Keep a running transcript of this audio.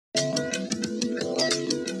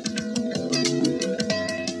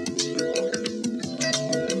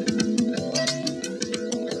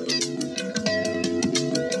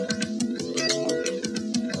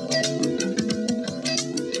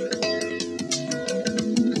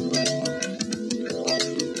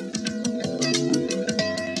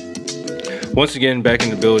Once again, back in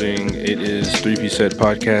the building. It is 3P Set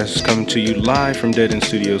Podcast coming to you live from Dead End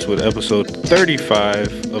Studios with episode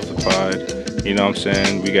 35 of the pod. You know what I'm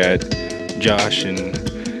saying? We got Josh and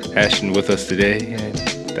Ashton with us today, and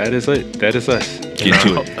that is it. That is us. Get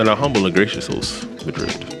to it. And our humble and gracious host,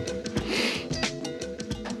 Madrid.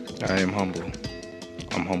 I am humble.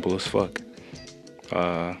 I'm humble as fuck.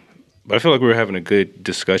 But I feel like we were having a good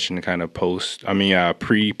discussion to kind of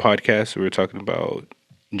pre-podcast. We were talking about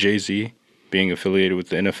Jay-Z being affiliated with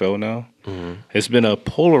the NFL now. Mm-hmm. It's been a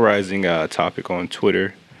polarizing topic on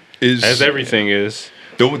Twitter, as everything is.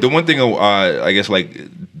 The one thing I guess like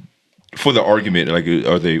for the argument, like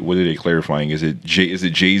what are they clarifying? Is it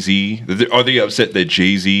Jay-Z? Are they upset that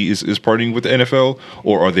Jay-Z is partying with the NFL,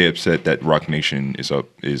 or are they upset that Roc Nation is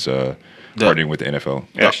partnering with the NFL?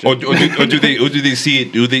 Or do they see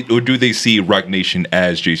it? Do they see Roc Nation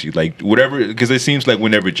as Jay-Z? Like whatever, because it seems like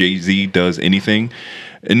whenever Jay-Z does anything,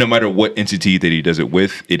 and no matter what entity that he does it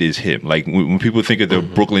with, it is him. Like when people think of the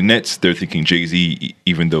Brooklyn Nets, they're thinking Jay-Z,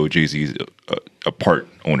 even though Jay-Z is a part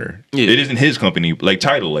owner. Yeah. It isn't his company, like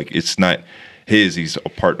Tidal. Like it's not his. He's a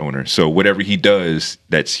part owner. So whatever he does,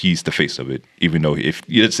 he's the face of it. Even though if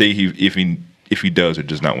he does or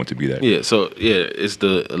does not want to be that. Yeah. So it's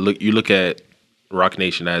the look. You look at Roc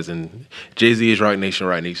Nation as in Jay-Z is Roc Nation.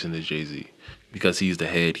 Roc Nation is Jay-Z because he's the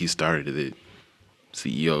head. He started it.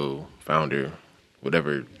 CEO, founder.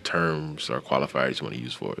 Whatever terms or qualifiers you want to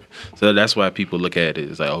use for it. So that's why people look at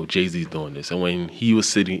it as like, oh, Jay-Z's doing this. And when he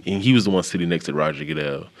was the one sitting next to Roger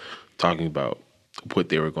Goodell talking about what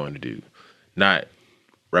they were going to do, not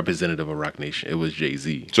representative of Roc Nation. It was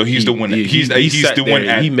Jay-Z. So he's the one. He's the one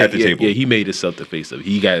at the table. Yeah, he made himself the face of it.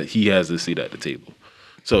 He has a seat at the table.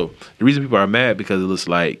 So the reason people are mad because it looks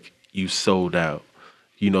like you sold out.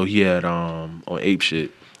 You know, he had on Ape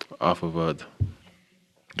Shit off of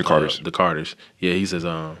the Carters. The Carters. Yeah, he says,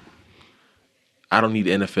 I don't need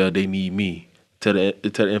the NFL, they need me. Tell the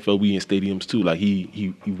NFL we in stadiums too. Like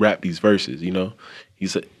he rapped these verses, you know. He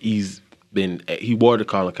wore the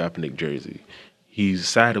Colin Kaepernick jersey. He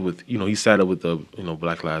sided with the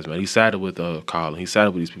Black Lives Matter. He sided with Colin. He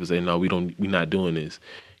sided with these people saying, no, we're not doing this.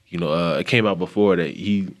 You know, it came out before that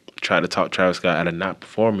he tried to talk Travis Scott out of not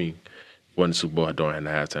performing for the Super Bowl during the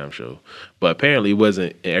halftime show. But apparently it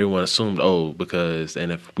wasn't, and everyone assumed, because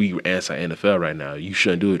if we anti-NFL right now, you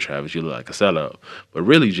shouldn't do it, Travis. You look like a sellout. But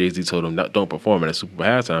really, Jay-Z told him, don't perform at a Super Bowl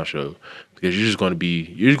halftime show because you're just going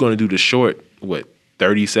to do the short,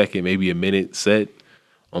 30-second, maybe a minute set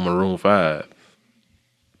on Maroon 5.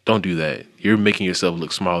 Don't do that. You're making yourself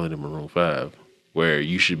look smaller than Maroon 5, where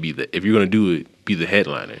you should be if you're going to do it, be the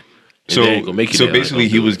headliner. So basically,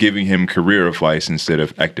 he was giving him career advice instead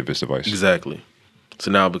of activist advice. Exactly.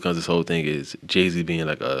 So now it becomes this whole thing is Jay-Z being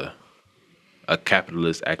like a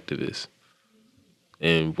capitalist activist.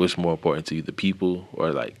 And what's more important to you, the people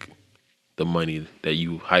or like the money that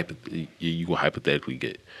you will hypothetically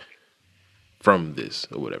get from this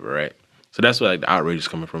or whatever, right? So that's where like the outrage is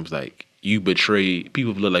coming from. It's like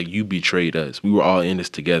people look like you betrayed us. We were all in this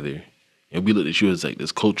together. And we looked at you as like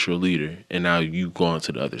this cultural leader, and now you going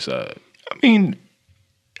to the other side. I mean,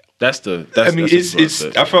 I just find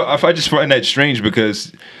that strange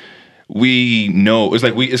because we know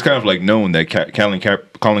it's kind of like known that Colin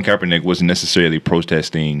Kaepernick wasn't necessarily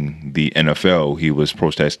protesting the NFL. He was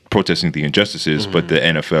protesting the injustices, but the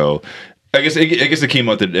NFL. I guess it came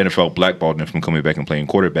out that the NFL blackballed him from coming back and playing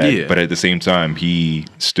quarterback, but at the same time he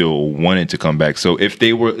still wanted to come back. So if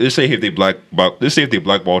they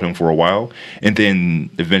blackballed him for a while and then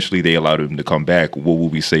eventually they allowed him to come back, what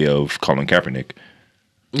would we say of Colin Kaepernick?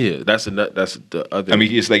 Yeah, that's the other. I mean,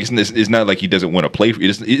 it's like it's not like he doesn't want to play.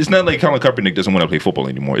 It's not like Colin Kaepernick doesn't want to play football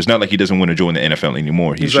anymore. It's not like he doesn't want to join the NFL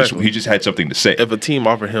anymore. He just had something to say. If a team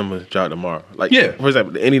offered him a job tomorrow, for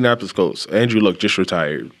example, the Indianapolis Colts, Andrew Luck just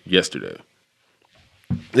retired yesterday.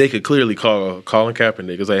 They could clearly call Colin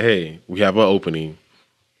Kaepernick and say, "Hey, we have an opening.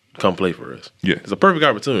 Come play for us." Yeah, it's a perfect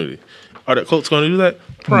opportunity. Are the Colts going to do that?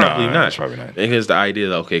 Probably not. Probably not. And here's the idea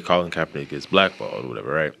that Colin Kaepernick is blackballed or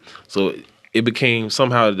whatever, right? So it became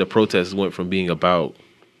somehow the protests went from being about,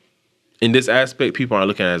 in this aspect, people are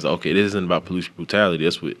looking at it as, this isn't about police brutality.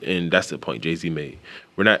 And that's the point Jay-Z made.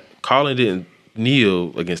 Colin didn't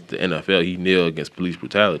kneel against the NFL. He kneeled against police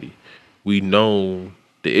brutality. We know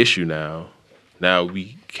the issue now. Now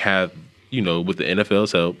we have, with the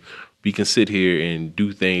NFL's help, we can sit here and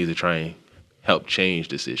do things to try and help change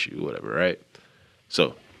this issue or whatever, right?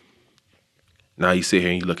 So now you sit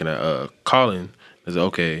here and you're looking at Colin and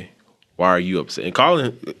say, why are you upset? And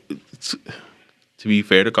Colin, to be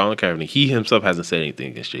fair to Colin Kaepernick, he himself hasn't said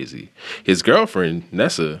anything against Jay-Z. His girlfriend,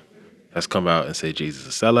 Nessa, has come out and said Jay-Z's a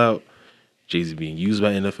sellout, Jay-Z being used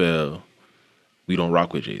by NFL, we don't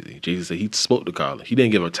rock with Jay-Z. Jay-Z said he spoke to Colin. He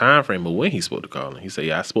didn't give a time frame of when he spoke to Colin. He said,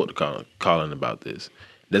 yeah, I spoke to Colin about this.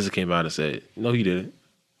 Desi came out and said, no, he didn't.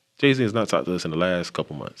 Jay-Z has not talked to us in the last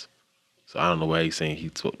couple months. So I don't know why he's saying he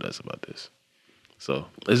spoke to us about this. So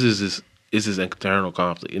this is this internal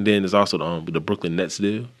conflict. And then there's also the Brooklyn Nets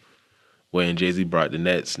deal, when Jay-Z brought the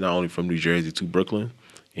Nets not only from New Jersey to Brooklyn,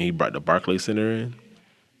 and he brought the Barclays Center in.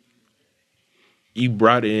 He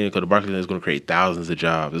brought it in because the Barclays Center is going to create thousands of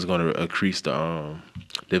jobs. It's going to increase the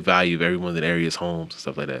value of everyone in the area's homes and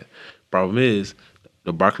stuff like that. Problem is,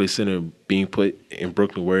 the Barclays Center being put in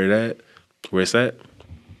Brooklyn where it's at,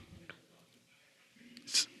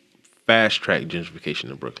 it's fast track gentrification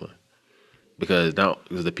in Brooklyn. Because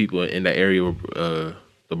the people in that area the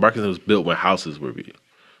Barclays Center was built when houses were built.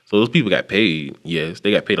 So those people got paid, yes.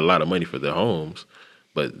 They got paid a lot of money for their homes,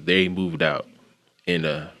 but they moved out. And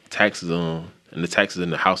the taxes in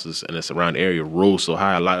the houses in the surrounding area rose so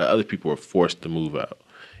high, a lot of other people were forced to move out.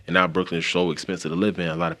 And now Brooklyn is so expensive to live in.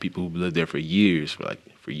 A lot of people who lived there for years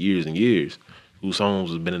and years, whose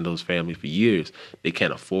homes have been in those families for years, they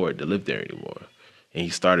can't afford to live there anymore. And he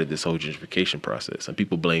started this whole gentrification process. And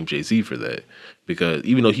people blame Jay-Z for that. Because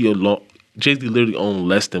even though Jay-Z literally owned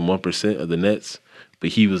less than 1% of the Nets, but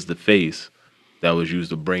he was the face that was used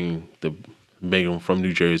to bring them from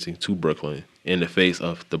New Jersey to Brooklyn in the face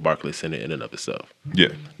of the Barclays Center in and of itself. Yeah.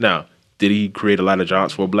 Now, did he create a lot of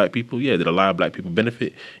jobs for black people? Yeah. Did a lot of black people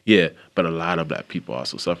benefit? Yeah. But a lot of black people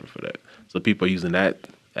also suffer for that. So people are using that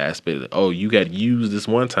aspect of, you got used this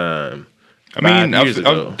one time.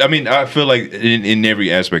 I feel like in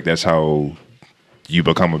every aspect, that's how you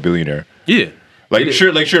become a billionaire. Yeah.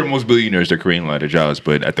 Sure, most billionaires, they're creating a lot of jobs,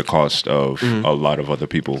 but at the cost of a lot of other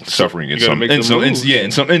people suffering in some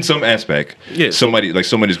aspect. Yeah,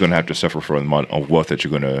 somebody's going to have to suffer for the amount of wealth that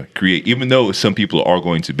you're going to create. Even though some people are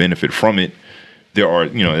going to benefit from it, there are,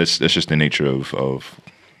 that's just the nature of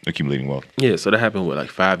accumulating wealth. Yeah, so that happened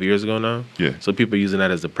 5 years ago now. Yeah. So people are using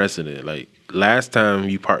that as a precedent. Like last time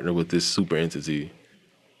you partnered with this super entity,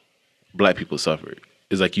 black people suffered.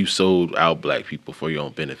 It's like you sold out black people for your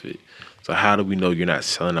own benefit. So how do we know you're not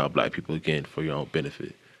selling out black people again for your own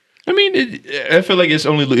benefit? I mean, I feel like it's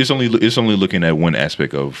only looking at one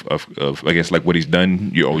aspect of I guess like what he's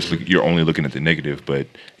done. You're only looking at the negative, but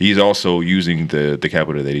he's also using the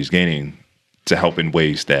capital that he's gaining to help in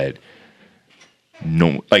ways that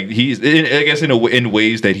in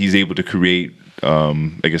ways that he's able to create.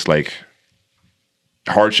 I guess like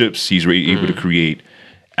hardships. He's able to create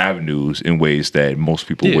avenues in ways that most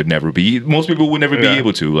people would never be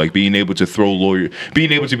able to, like being able to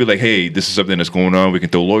being able to be like, hey, this is something that's going on, we can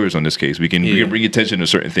throw lawyers on this case, we can bring attention to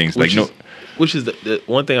certain things, which is the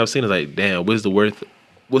one thing I've seen is like, damn, what's the worth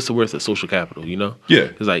of social capital,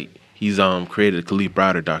 it's like he's created a Khalif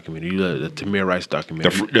Browder documentary, the Tamir Rice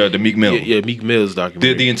documentary, the Meek Mill, Meek Mill's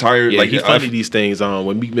documentary, the entire he funded these things.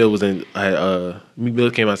 When Meek Mill was Meek Mill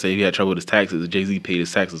came out and said he had trouble with his taxes, Jay-Z paid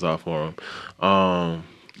his taxes off for him.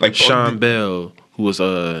 Like Sean Bell, who was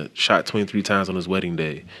shot 23 times on his wedding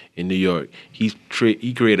day in New York, he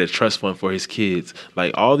created a trust fund for his kids.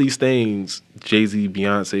 Like all these things, Jay-Z,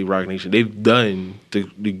 Beyonce, Roc Nation, they've done to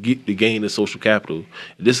gain the social capital.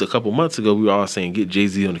 This a couple months ago, we were all saying, get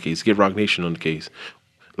Jay-Z on the case, get Roc Nation on the case.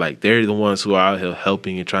 Like they're the ones who are out here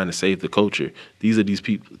helping and trying to save the culture. These are these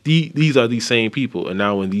people. These are these same people. And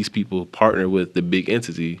now when these people partner with the big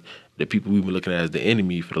entity, the people we've been looking at as the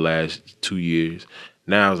enemy for the last 2 years.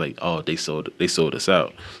 Now it's like, they sold us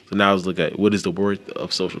out. So now I was looking at what is the worth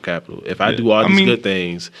of social capital. If I do all these good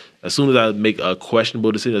things, as soon as I make a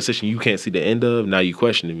questionable decision you can't see the end of, now you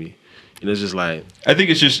questioning me. And it's just like, I think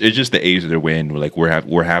it's just the age that we're in. Like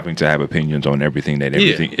we're having to have opinions on everything that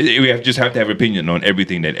everything. We have to have opinion on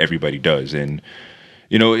everything that everybody does, and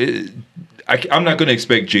I'm not going to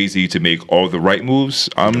expect Jay-Z to make all the right moves.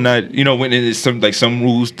 I'm not, when it's some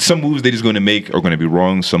moves that he's going to make are going to be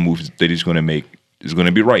wrong. Some moves that he's going to make is going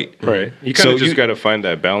to be right. Right. You kind of just got to find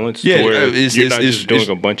that balance. Yeah, where you're not just doing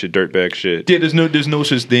a bunch of dirtbag shit. Yeah, there's no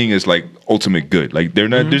such thing as like ultimate good. Like they're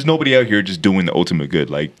not. There's nobody out here just doing the ultimate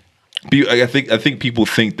good. Like I think people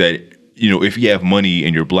think that if you have money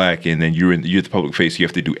and you're black and then you're the public face, you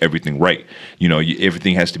have to do everything right.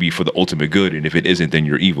 Everything has to be for the ultimate good, and if it isn't, then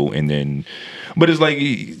you're evil. And then, but it's like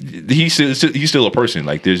he's still a person.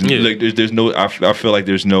 Like there's no. I feel like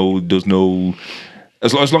there's no.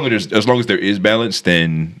 As long as there is balance,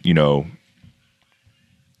 then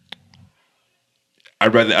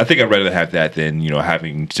I'd rather have that than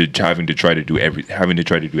having to try to do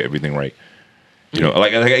everything right.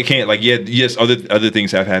 Like I can't yes, other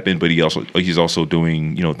things have happened, but he's also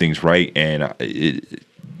doing things right, and it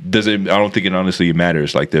doesn't. I don't think it honestly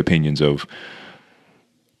matters like the opinions of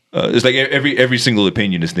it's like every single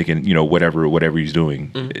opinion is thinking, whatever he's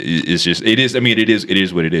doing. It's just it is. I mean, it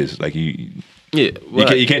is what it is. Like you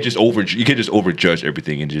can't just overjudge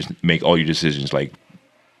everything and just make all your decisions like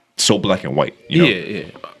so black and white. Yeah,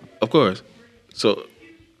 of course. So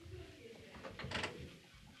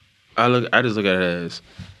I just look at it as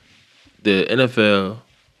the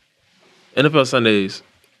NFL Sundays.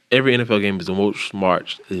 Every NFL game is the most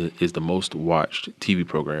watched TV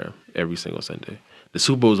program every single Sunday. The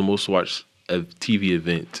Super Bowl is the most watched TV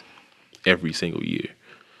event every single year.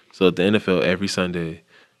 So the NFL every Sunday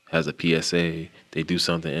has a PSA. They do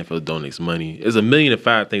something. NFL donates money. There's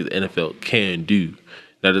 1,000,005 things the NFL can do.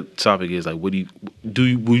 Now the topic is like, what do you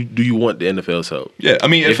want the NFL's help? Yeah, I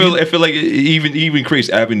mean, I feel like it even creates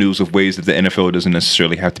avenues of ways that the NFL doesn't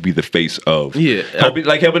necessarily have to be the face of. Yeah,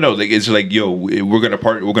 helping out. Like it's like, yo, we're gonna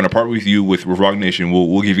part with you with Rock Nation.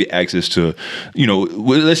 We'll give you access to,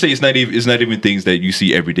 let's say it's not even things that you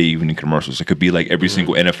see every day, even in commercials. It could be like every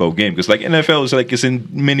single NFL game, because like NFL is like it's in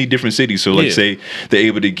many different cities. So like say they're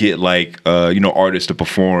able to get like artists to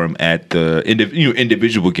perform at the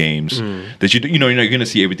individual games that you're not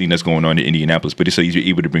gonna see everything that's going on in Indianapolis, but it's like he's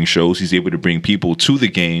able to bring shows, he's able to bring people to the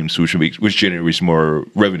games, which generates more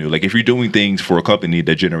revenue. Like if you're doing things for a company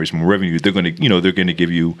that generates more revenue, they're gonna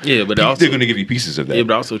give you they're gonna give you pieces of that. Yeah,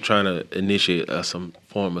 but also trying to initiate some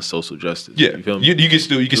form of social justice. Yeah, you feel me? You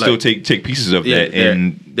can still take pieces of that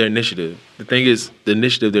and their initiative. The thing is, the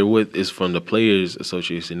initiative they're with is from the Players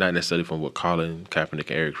Association, not necessarily from what Colin Kaepernick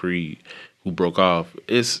and Eric Reed, who broke off.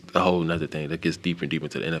 It's a whole nother thing that gets deeper and deeper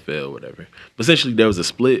into the NFL or whatever. But essentially, there was a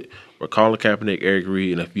split where Colin Kaepernick, Eric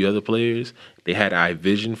Reed, and a few other players, they had a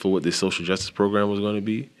vision for what this social justice program was going to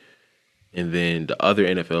be. And then the other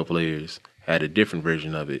NFL players had a different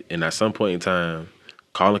version of it. And at some point in time,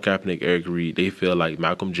 Colin Kaepernick, Eric Reed, they feel like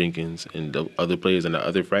Malcolm Jenkins and the other players in the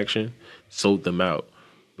other fraction sold them out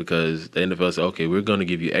because the NFL said, okay, we're going to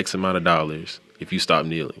give you X amount of dollars if you stop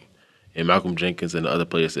kneeling. And Malcolm Jenkins and the other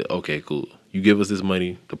players said, okay, cool. You give us this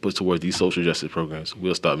money to put towards these social justice programs,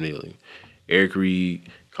 we'll stop kneeling. Eric Reed,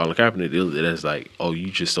 Colin Kaepernick, it's like, oh,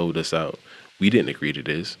 you just sold us out. We didn't agree to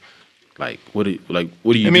this. Like, what are you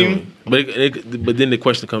doing? But then the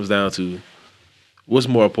question comes down to, what's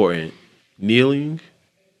more important, kneeling?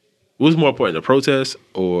 What's more important, the protest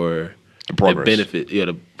or the benefit? Yeah,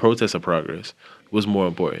 the protest or progress. What's more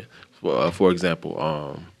important? For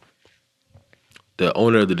example, the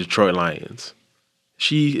owner of the Detroit Lions,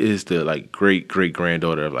 she is the like great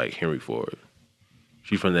granddaughter of like Henry Ford.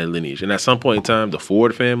 She's from that lineage, and at some point in time, the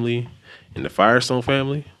Ford family and the Firestone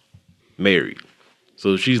family married.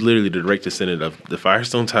 So she's literally the direct descendant of the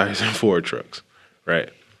Firestone tires and Ford trucks, right?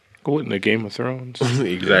 What in the Game of Thrones?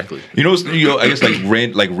 Exactly. I guess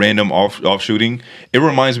like random offshooting. It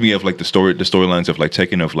reminds me of like the storylines of like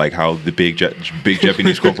Tekken, of like how the big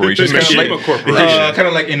Japanese corporations kind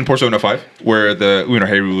of like in Persona 5, where the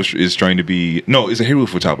Haru is trying to be is it Haru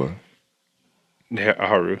Futaba?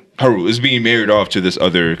 Haru is being married off to this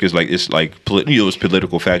other, because like it's like it's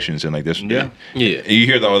political factions and like this. Yeah. And you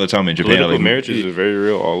hear that all the time in Japan. Political marriages are very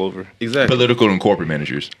real all over. Exactly. Political and corporate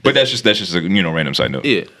managers. But that's just a random side note.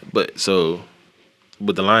 Yeah, but so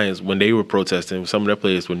with the Lions, when they were protesting, some of their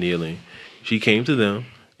players were kneeling. She came to them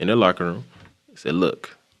in their locker room and said,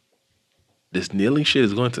 "Look, this kneeling shit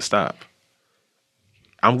is going to stop.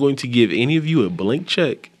 I'm going to give any of you a blank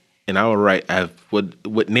check." And I will write,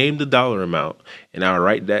 what name the dollar amount, and I will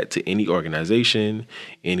write that to any organization,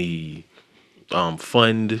 any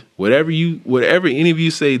fund, whatever any of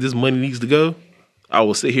you say this money needs to go, I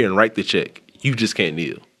will sit here and write the check. You just can't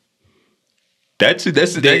kneel. That's the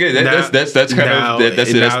question.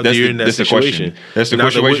 That's the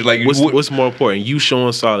question. What's more important? You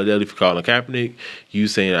showing solidarity for Colin Kaepernick, you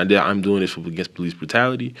saying I'm doing this against police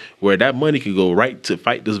brutality, where that money could go right to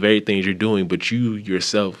fight those very things you're doing, but you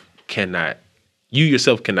yourself cannot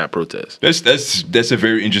protest. That's a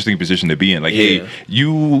very interesting position to be in. Like, hey,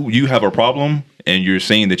 you have a problem, and you're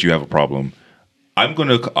saying that you have a problem. I'm going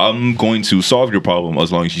to solve your problem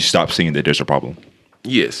as long as you stop saying that there's a problem.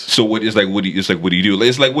 Yes. So what do you do?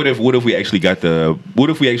 It's like what if we actually got the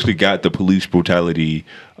police brutality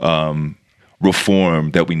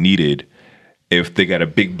reform that we needed? If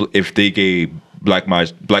they gave Black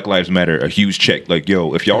Lives Matter a huge check, like,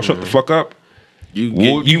 yo, if y'all shut the fuck up, you're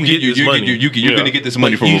gonna get this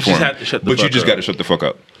money from reform, but you just got to shut the fuck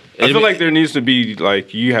up. I feel like there needs to be,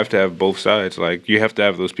 like, you have to have both sides. Like, you have to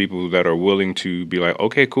have those people that are willing to be like,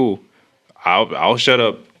 okay, cool, I'll shut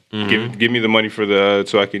up. Mm-hmm. Give me the money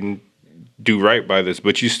so I can do right by this.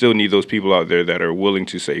 But you still need those people out there that are willing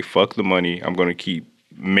to say, fuck the money, I'm going to keep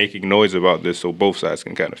making noise about this so both sides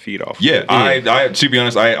can kind of feed off. Yeah, I to be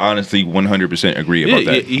honest, I honestly 100% agree about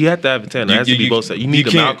that. You have to have a tandem. It has to be both sides. You need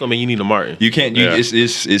a Malcolm and you need a Martin. You can't.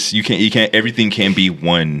 You can't. Everything can't be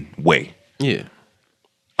one way. Yeah.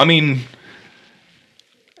 I mean,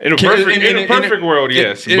 in a perfect world,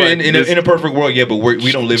 yes. In a perfect world, yeah. But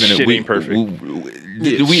we don't live in shit ain't perfect.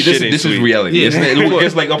 This is reality. Yeah.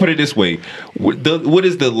 It's like I'll put it this way: what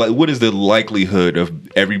is the likelihood of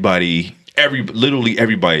literally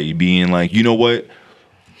everybody being like, you know what,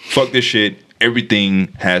 fuck this shit. Everything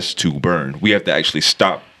has to burn. We have to actually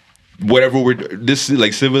stop whatever this is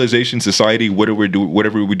like civilization, society, whatever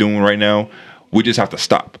we're doing right now. We just have to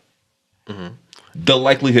stop. Mm-hmm. The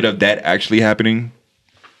likelihood of that actually happening.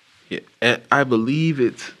 Yeah, and I believe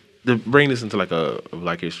it's to bring this into like a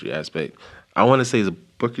Black history aspect. I want to say it's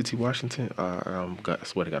Booker T. Washington. I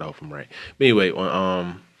swear to God, I hope I'm right. But anyway,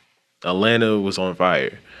 when Atlanta was on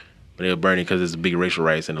fire, when they were burning because there's big racial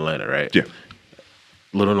riots in Atlanta, right? Yeah.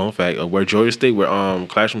 Little known fact, where Georgia State, where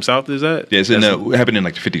Clash from South is at. Yeah, it happened in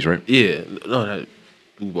like the 50s, right? Yeah, no,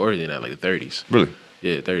 earlier than that, like the 30s. Really?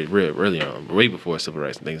 Yeah, 30s, really way before civil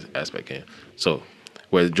rights and things aspect came. So,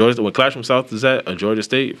 where Clash from South is at, Georgia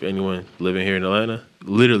State, for anyone living here in Atlanta,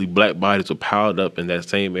 literally black bodies were piled up in that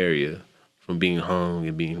same area from being hung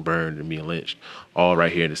and being burned and being lynched, all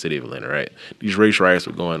right here in the city of Atlanta, right? These race riots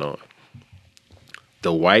were going on.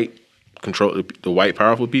 The white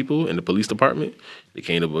powerful people in the police department, they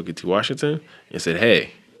came to Booker T. Washington and said,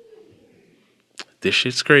 hey, this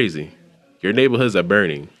shit's crazy. Your neighborhoods are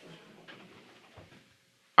burning.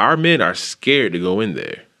 Our men are scared to go in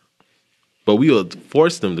there. But we'll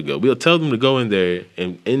force them to go. We'll tell them to go in there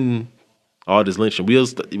and in all this lynching. We'll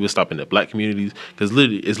stop in the black communities because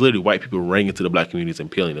it's literally white people running into the black communities and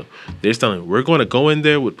peeling them. They're telling them, we're going to go in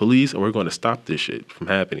there with police and we're going to stop this shit from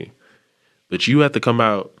happening. But you have to come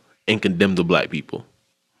out and condemn the black people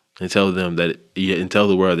and tell them and tell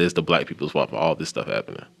the world that it's the black people's fault for all this stuff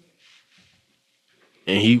happening.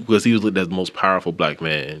 And because he was looked as the most powerful black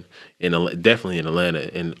man definitely in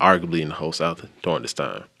Atlanta and arguably in the whole South during this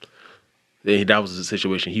time. That was the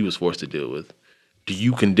situation he was forced to deal with. Do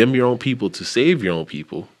you condemn your own people to save your own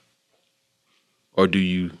people? Or do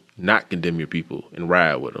you not condemn your people and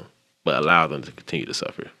ride with them, but allow them to continue to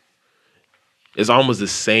suffer? It's almost the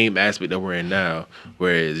same aspect that we're in now,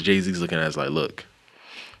 whereas Jay-Z's looking at us like, look,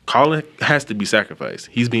 Colin has to be sacrificed.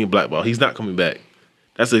 He's being blackballed. He's not coming back.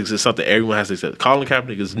 That's something everyone has to accept. Colin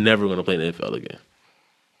Kaepernick is never going to play in the NFL again.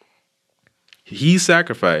 He's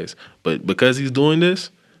sacrificed, but because he's doing this,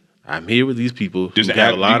 I'm here with these people who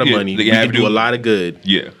got a lot of money. We can do a lot of good.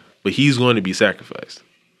 Yeah. But he's going to be sacrificed.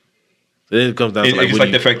 So then it comes down to it's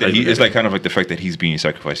like the fact that it's like kind of like the fact that he's being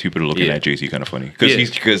sacrificed. People are looking at Jay-Z kind of funny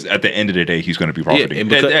because at the end of the day he's going to be profiting.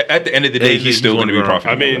 Yeah, at the end of the day he's still going to be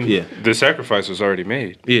profiting. I mean, the sacrifice was already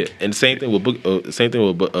made. Yeah, and same thing with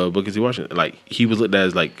Booker T. Washington. Like he was looked at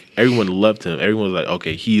as like everyone loved him. Everyone was like,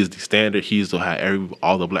 okay, he is the standard. He is how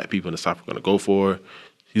all the black people in the South are going to go for.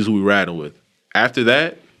 He's who we riding with. After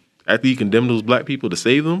that, after he condemned those black people to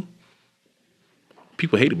save them,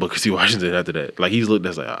 people hated Booker T. Washington after that. Like he's looked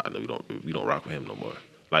at like, no, we don't rock with him no more.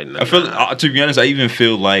 Like I feel to be honest, I even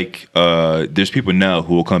feel like there's people now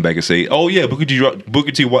who will come back and say, "Oh yeah, Booker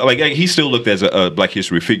T. Like he's still looked as a Black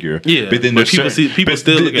history figure." Yeah, but then there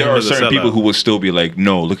are certain people who will still be like,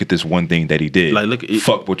 "No, look at this one thing that he did." Like Booker T.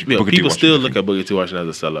 Washington. People still look at Booker T. Washington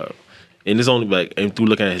as a sellout. And it's only like and through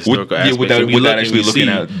looking at historical aspects, without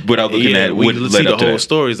looking at what led up to the whole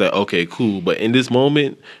story. Is like, okay, cool, but in this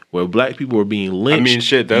moment where black people were being lynched, I mean,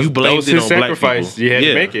 shit, that was his sacrifice. You had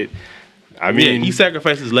to make it. I mean, he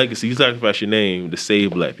sacrificed his legacy. He sacrificed your name to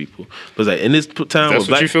save black people. But like in this time, that's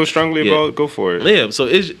what you feel strongly about. Go for it. Yeah. So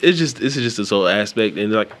it's just this whole aspect,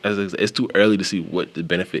 and like it's too early to see what the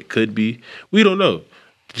benefit could be. We don't know.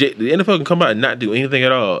 The NFL can come out and not do anything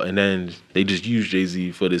at all, and then they just use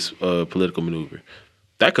Jay-Z for this political maneuver.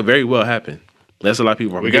 That could very well happen. That's a lot of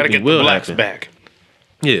people are. We got to get the blacks back.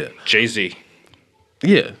 Yeah, Jay-Z.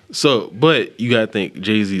 Yeah. So, but you got to think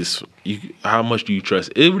Jay-Z's. How much do you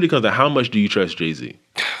trust? It really comes to how much do you trust Jay-Z?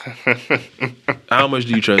 How much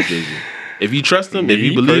do you trust Jay-Z? If you trust him, if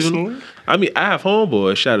you believe him. I mean, I have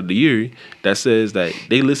homeboys, shout out to Yuri, that says that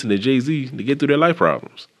they listen to Jay-Z to get through their life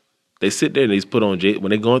problems. They sit there and they put on when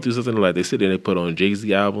they're going through something like they sit there and they put on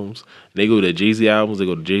Jay-Z albums. And they go to Jay-Z albums, they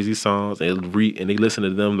go to Jay-Z songs, and they listen to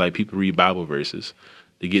them like people read Bible verses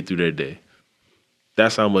to get through their day.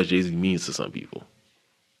 That's how much Jay-Z means to some people.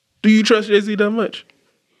 Do you trust Jay-Z that much?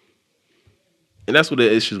 And that's what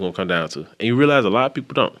the issue's gonna come down to. And you realize a lot of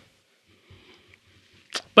people don't.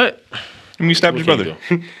 But I mean, stop your brother.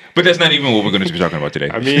 But that's not even what we're going to be talking about today.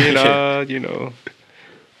 I mean,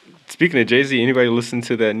 Speaking of Jay-Z, anybody listen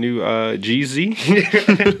to that new Jeezy?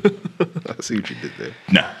 I see what you did there.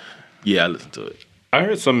 Nah. Yeah, I listened to it. I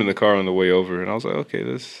heard something in the car on the way over, and I was like, okay,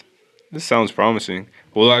 this sounds promising.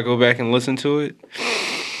 Will I go back and listen to it?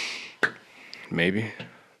 Maybe.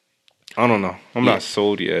 I don't know. I'm not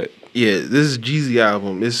sold yet. Yeah, this Jeezy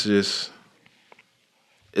album, it's one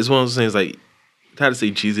of those things like, how to say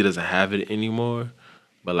Jeezy doesn't have it anymore,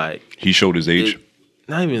 but like He showed his age.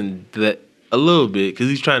 not even that, a little bit, because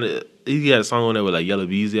he got a song on there with like Yella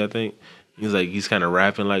Beezy, I think. He's kind of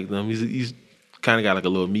rapping like them. He's kind of got like a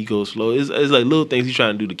little Migos flow. It's like little things he's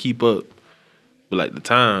trying to do to keep up with like the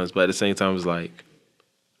times, but at the same time, it's like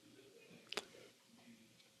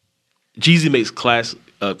Jeezy makes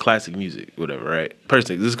classic music, whatever, right?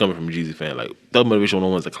 Personally, this is coming from a Jeezy fan. Like, Thug Motivation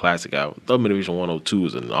 101 is a classic album. Thug Motivation 102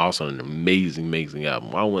 is also an amazing album.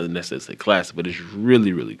 I don't want to necessarily say classic, but it's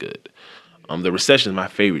really, really good. The Recession is my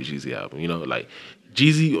favorite Jeezy album. You know, like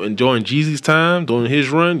Jeezy, during Jeezy's time, during his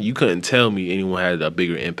run, you couldn't tell me anyone had a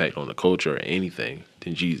bigger impact on the culture or anything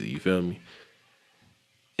than Jeezy. You feel me?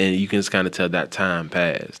 And you can just kind of tell that time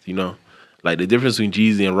passed, you know? Like, the difference between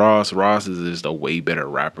Jeezy and Ross is just a way better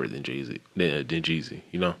rapper than Jeezy,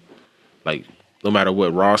 you know? Like, no matter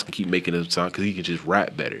what, Ross can keep making his song because he can just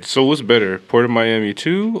rap better. So what's better, Port of Miami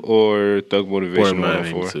 2 or Thug Motivation Port of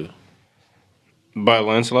Miami 104? 2. By a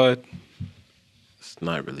landslide? It's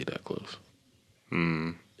not really that close.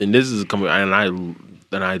 And this is coming, and I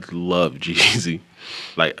love Jeezy.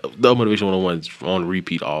 Like, Thug Motivation 101 is on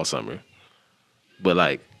repeat all summer. But,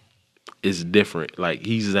 like, it's different. Like,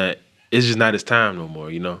 it's just not his time no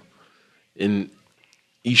more, you know? And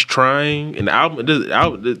he's trying, and the album, this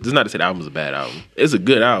is not to say the album's a bad album. It's a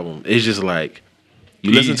good album. It's just like,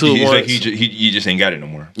 you listen to it once. Like he just ain't got it no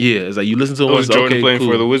more. Yeah, it's like you listen to it Oh, once. is Jordan okay, playing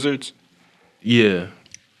cool. for the Wizards? Yeah.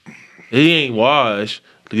 He ain't washed.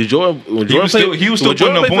 Because Jordan, when He was still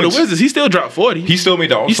putting up played for points. the Wizards, he still dropped 40. He still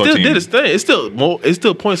made the He All-Star still team. did his thing. It's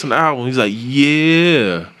still points on the album. He's like,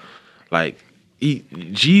 yeah. Like,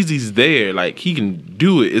 Jeezy's there. Like, he can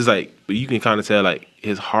do it. It's like, but you can kind of tell, like,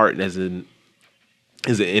 his heart isn't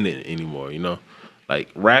in it anymore, you know? Like,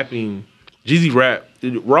 rapping, Jeezy rap,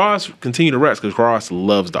 Ross continue to rap because Ross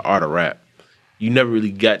loves the art of rap. You never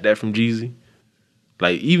really got that from Jeezy.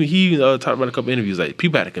 Like, he talked about a couple interviews, like,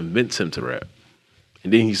 people had to convince him to rap.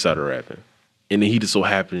 And then he started rapping. And then he just so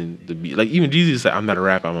happened to be, like, even Jeezy said, I'm not a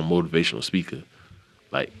rapper, I'm a motivational speaker.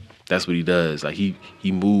 Like, that's what he does. Like, he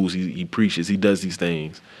moves, he preaches, he does these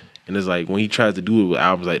things. And it's like, when he tries to do it with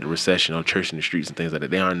albums like The Recession or Church in the Streets and things like that,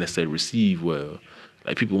 they aren't necessarily received well.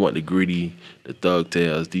 Like, people want the gritty, the thug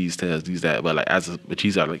tales, these, that. But, like, but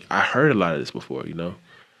Jeezy, like, I heard a lot of this before, you know?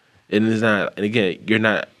 And it's not, and again, you're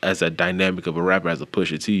not as a dynamic of a rapper as a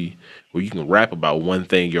Pusha T, where you can rap about one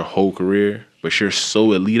thing your whole career, but you're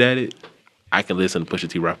so elite at it. I can listen to Pusha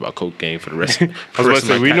T rap about cocaine for the rest. I was about to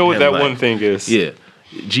say, we know what that one thing is. Yeah,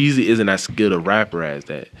 Jeezy isn't as skilled a rapper as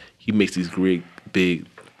that. He makes these great big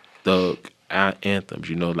thug anthems,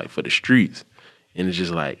 you know, like for the streets, and it's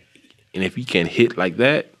just like, and if he can't hit like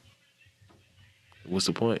that, what's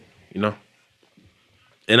the point, you know?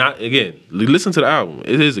 And again, listen to the album.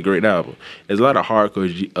 It is a great album. There's a lot of hardcore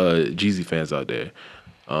Jeezy fans out there.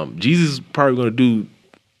 Jeezy's probably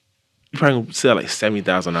gonna sell like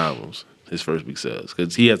 70,000 albums his first week sales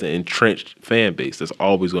because he has an entrenched fan base that's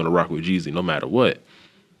always gonna rock with Jeezy no matter what.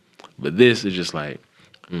 But this is just like,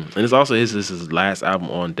 and it's also his last album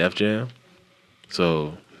on Def Jam.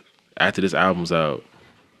 So after this album's out,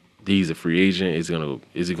 he's a free agent. Is he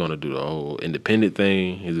gonna do the whole independent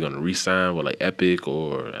thing? Is he gonna re-sign with like Epic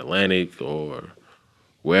or Atlantic or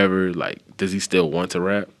wherever? Like, does he still want to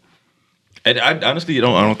rap? And I honestly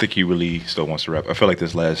don't think he really still wants to rap. I feel like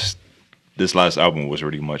this last album was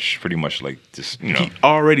pretty much like this, you know. He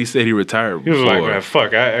already said he retired. He was before. like, man,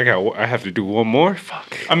 fuck, I have to do one more?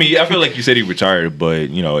 Fuck. I mean, I feel like you said he retired, but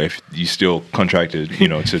you know, if you still contracted, you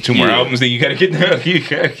know, to two more Yeah. albums, then you gotta get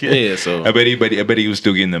Yeah, so I bet he was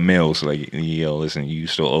still getting the mail. So like, yo, listen, you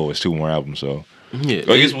still owe us 2 more albums. So yeah,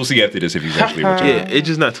 I guess we'll see after this if he's actually retired. yeah, it's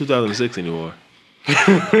just not 2006 anymore.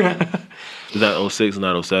 It's not 06, it's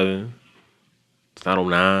not 07, it's not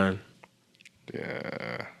 09.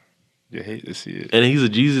 Yeah. You hate to see it. And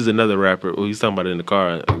Jeezy's another rapper. Well, he's talking about it in the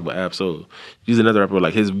car with Absol. He's another rapper.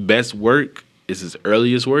 Like, his best work is his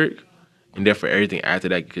earliest work, and therefore everything after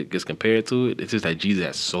that gets compared to it. It's just that Jeezy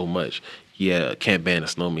has so much. He had Can't Ban a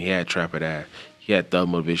Snowman. He had Trap or Die. He had Thug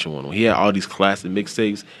Motivation 101. He had all these classic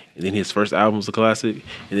mixtapes, and then his first album's a classic,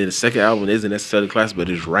 and then the second album isn't necessarily classic, but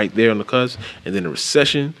it's right there on the cusp. And then The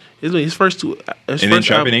Recession. His first two. And then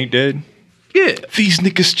Trappin' Ain't Dead. Yeah, These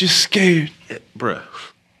niggas just scared. bruh.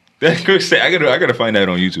 That's good. I gotta find that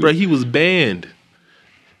on YouTube. Bruh, he was banned.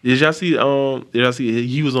 Did y'all see?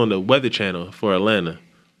 He was on the Weather Channel for Atlanta.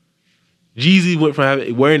 Jeezy went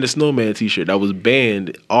from wearing the Snowman T-shirt that was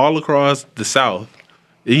banned all across the South,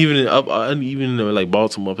 even in like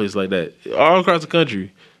Baltimore, places like that, all across the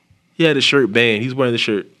country. He had the shirt banned. He's wearing the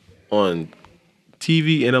shirt on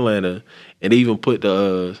TV in Atlanta, and they even put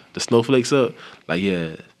the snowflakes up. Like,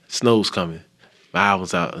 yeah, snow's coming. My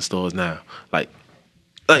album's out in stores now. Like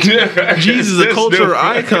Jesus is a cultural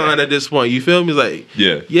icon at this point. You feel me? Like,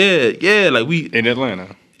 yeah. Like we in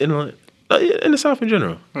Atlanta. In the South in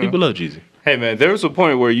general. People love Jeezy. Hey, man, there was a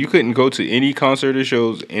point where you couldn't go to any concert or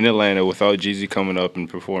shows in Atlanta without Jeezy coming up and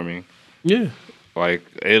performing. Yeah. Like,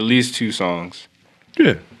 at least 2 songs.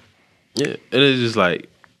 Yeah. Yeah. And it's just like,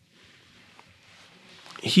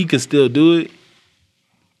 he can still do it.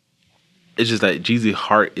 It's just like Jeezy's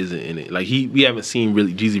heart isn't in it. Like, we haven't seen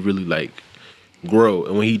Jeezy really, like, grow.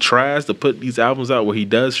 And when he tries to put these albums out where he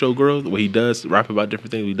does show growth, where he does rap about different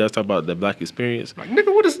things, he does talk about the black experience. Like,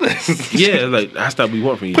 nigga, what is this? Yeah, like, that's what we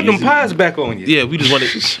want from you. Put them pies back on you. Yeah, we just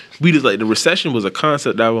like, the recession was a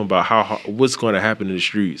concept album about what's going to happen in the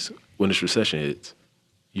streets when this recession hits.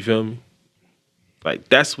 You feel me? Like,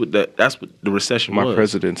 that's what the recession was. My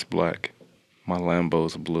president's black. My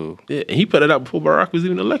Lambo's blue. Yeah, and he put it out before Barack was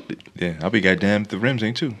even elected. Yeah, I'll be goddamn if the rims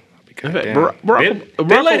ain't too. In fact,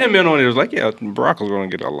 they let him in on it. It was like, yeah, Barack was going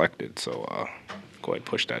to get elected, so go ahead and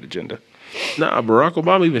push that agenda. Nah, Barack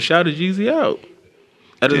Obama even shouted Jeezy out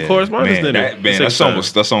at the correspondence dinner.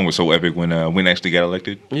 That song was so epic when actually got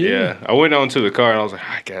elected. Yeah, I went on to the car and I was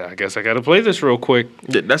like, I guess I got to play this real quick.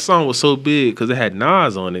 That song was so big because it had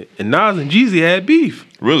Nas on it, and Nas and Jeezy had beef.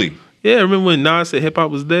 Really? Yeah, remember when Nas said hip hop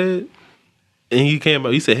was dead? And he came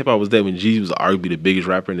out. He said hip hop was dead when Jeezy was arguably the biggest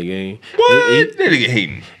rapper in the game. What? That nigga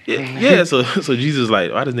hating. Yeah. So Jesus like,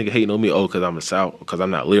 why this nigga hating on me? Oh, because I'm a South. Because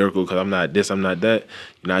I'm not lyrical. Because I'm not this. I'm not that.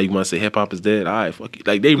 Now you want to say hip hop is dead? All right, fuck you.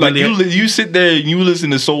 Like they really. You sit there and you listen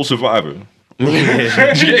to Soul Survivor. You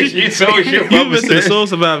listen to Soul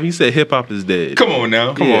Survivor. He said hip hop is dead. Come on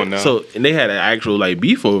now. So and they had an actual like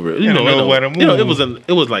beef over it.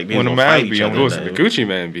 It was like they when fight each other. It was the Gucci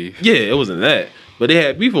Man beef. Yeah, it wasn't that. But they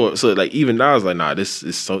had before, so like even now I was like, nah, this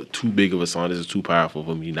is too big of a song. This is too powerful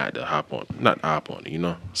for me not to hop on it, you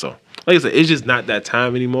know. So like I said, it's just not that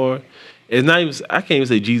time anymore. It's not even. I can't even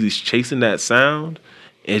say Jeezy's chasing that sound.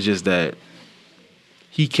 It's just that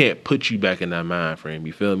he can't put you back in that mind frame.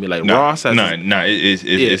 You feel me? Like Ross has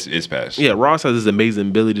it's past. Yeah, Ross has this amazing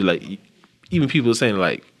ability. Like even people are saying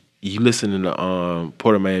like you listening to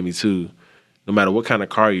Port of Miami 2, no matter what kind of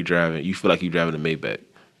car you're driving, you feel like you're driving a Maybach.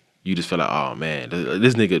 You just feel like, oh man,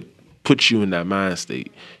 this nigga puts you in that mind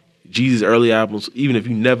state. Jeezy's early albums, even if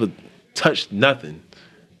you never touched nothing,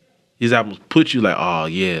 his albums put you like, oh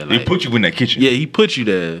yeah. Like, he put you in that kitchen. Yeah, he put you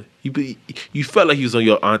there. You felt like he was on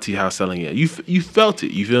your auntie house selling it. You felt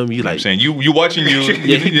it. You feel me? Like I'm saying you watching you.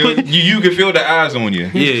 You can feel the eyes on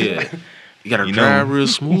you. Yeah. You gotta drive real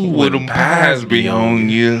smooth with them pies be on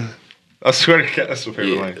you. I swear to God, that's my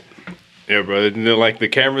favorite line. Yeah, brother. And then, like the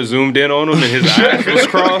camera zoomed in on him and his eyes was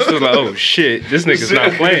crossed. It was like, oh shit, this nigga's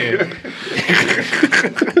not playing.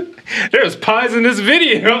 There's pies in this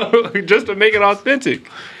video just to make it authentic.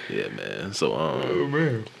 Yeah, man. So oh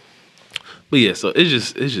man. But yeah, so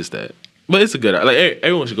it's just that. But it's a good like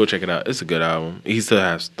everyone should go check it out. It's a good album. He still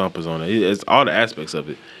has thumpers on it. It's all the aspects of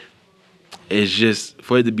it. It's just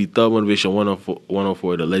for it to be Thug Motivation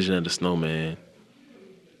 104, The Legend of the Snowman.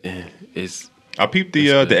 It's. I peeped the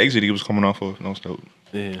exit he was coming off of. No, dope.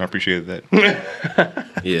 Yeah. I appreciated that.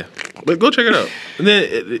 Yeah, but go check it out. And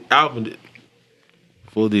then the album,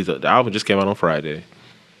 full detail. The album just came out on Friday.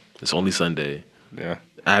 It's only Sunday. Yeah,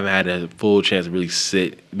 I haven't had a full chance to really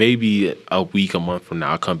sit. Maybe a week, a month from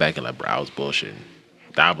now, I'll come back and like, bro, I was bullshitting.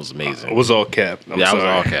 That was amazing. It was all cap. I was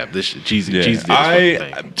all cap. This shit, Jeezy did this fucking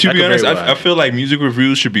thing. To be honest, I feel like music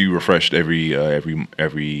reviews should be refreshed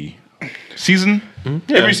every season.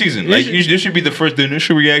 Mm-hmm. Yeah. Every season, like this should be the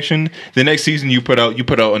initial reaction. The next season you put out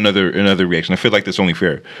another reaction. I feel like that's only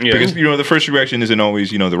fair because the first reaction isn't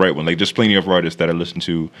always the right one. Like there's plenty of artists that I listened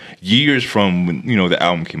to years from when the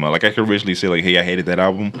album came out. Like I could originally say like, hey, I hated that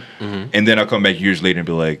album, and then I'll come back years later and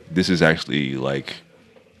be like, this is actually like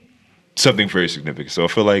something very significant. So I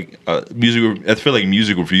feel like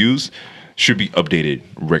music reviews should be updated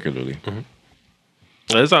regularly. Mm-hmm.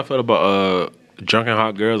 That's how I felt about Drunken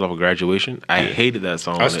Hot Girls off of Graduation. I hated that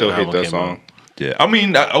song. I still hate that song. Yeah, I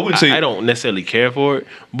mean, I wouldn't say I don't necessarily care for it,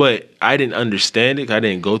 but I didn't understand it. 'Cause I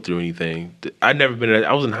didn't go through anything. I never been.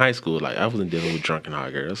 I was in high school. Like I wasn't dealing with Drunken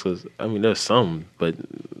Hot Girls. Cause I mean, there's some, but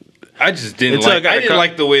I just didn't like. I didn't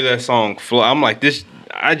like the way that song flowed. I'm like this.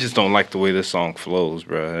 I just don't like the way this song flows,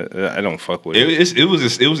 bro. I don't fuck with it. It was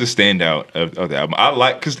a standout of the album. I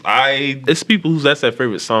like because It's people who's that's their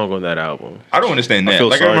favorite song on that album. I don't understand I that. feel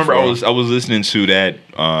Like I sorry remember for I was listening to that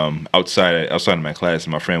outside of my class,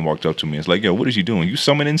 and my friend walked up to me and was like, "Yo, what is you doing? You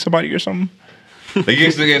summoning somebody or something?" Like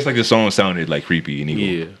it's like the song sounded like creepy and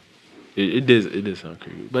evil. Yeah, it did sound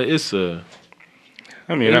creepy, but it's I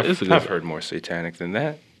mean, it's a good I've song. heard more satanic than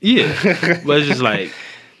that. Yeah, but it's just like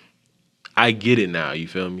I get it now. You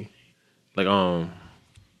feel me? Like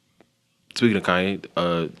speaking of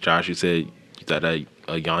Kanye, Josh, you said you thought that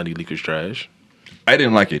Yandhi leak was trash. I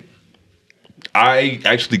didn't like it. I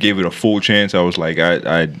actually gave it a full chance. I was like,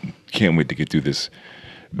 I can't wait to get through this.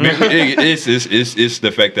 It's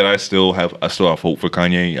the fact that I still have hope for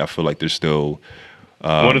Kanye. I feel like there's still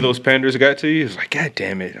One of those panders got to you. It's like, God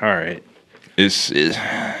damn it! All right. it's just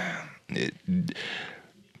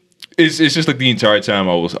like the entire time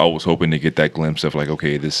I was hoping to get that glimpse of like,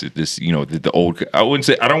 okay, this the old.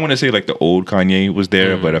 I don't want to say like the old Kanye was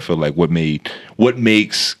there, but I feel like what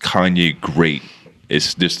makes Kanye great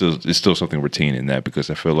is there's still something retained in that, because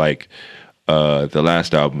I feel like the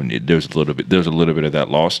last album there's a little bit of that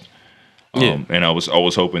lost. And I was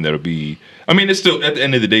hoping that it'd be. I mean, it's still at the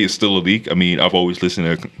end of the day, it's still a leak. I mean, I've always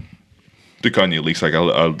listened to Kanye leaks. Like I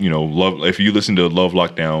love. If you listen to Love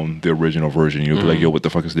Lockdown, the original version, you'll be like, "Yo, what the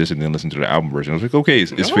fuck is this?" And then listen to the album version. I was like, "Okay,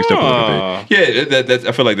 it's fixed up a little bit." Yeah, that's.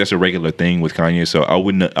 I feel like that's a regular thing with Kanye. So I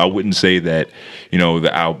wouldn't say that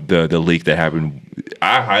the leak that happened.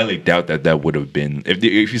 I highly doubt that would have been. If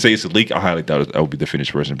you say it's a leak, I highly doubt I would be the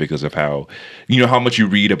finished version, because of how how much you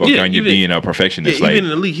read about Kanye being a perfectionist. Yeah, like, even in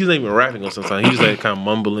the leak, he's not even rapping on sometimes. He's like kind of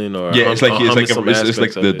mumbling or it's like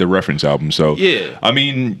the reference album. So yeah, I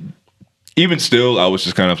mean, even still, I was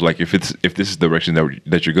just kind of like, if this is the direction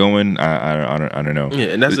that you're going, I don't know. Yeah,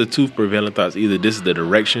 and that's the two prevailing thoughts. Either this is the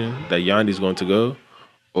direction that Yandhi's going to go,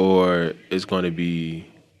 or it's going to be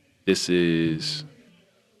this is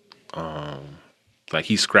like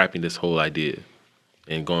he's scrapping this whole idea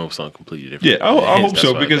and going with something completely different. Yeah, I hope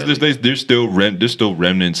so, because there's still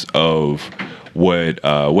remnants of what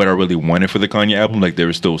I really wanted for the Kanye album. Like there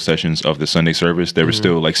were still sessions of the Sunday service. There was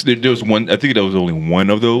still like there was one. I think there was only one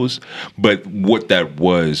of those, but what that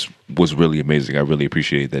was really amazing. I really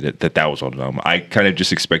appreciated that was on the album. I kind of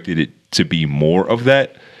just expected it to be more of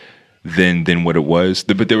that than what it was.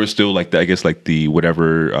 But there was still like I guess like the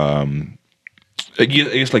whatever. I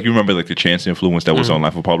guess like you remember like the Chance influence that was on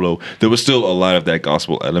Life of Pablo. There was still a lot of that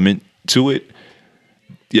gospel element to it.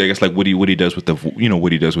 Yeah, I guess like what he does with the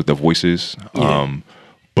voices. Yeah.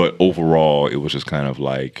 But overall, it was just kind of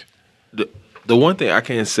like the one thing I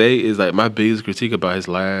can say is like my biggest critique about his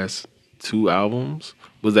last two albums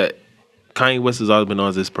was that Kanye West has always been on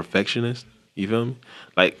as this perfectionist. You feel me?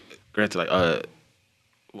 Like granted,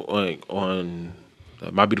 like on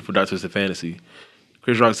My Beautiful Dark Twisted Fantasy,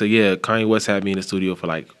 Chris Rock said, yeah, Kanye West had me in the studio for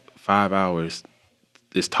like 5 hours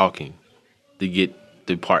just talking to get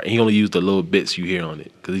the part. And he only used the little bits you hear on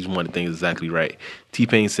it because he wanted things exactly right.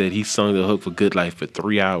 T-Pain said he sung the hook for Good Life for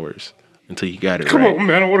 3 hours until he got it Come right. on,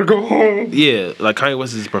 man, I want to go home. Yeah, like Kanye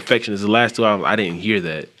West is perfectionist. The last two albums, I didn't hear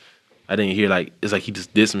that. I didn't hear like, it's like he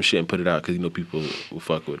just did some shit and put it out because people will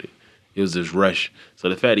fuck with it. It was this rush. So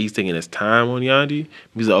the fact that he's taking his time on Yandhi,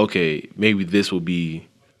 he's like, okay, maybe this will be,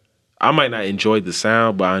 I might not enjoy the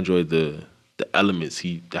sound, but I enjoy the elements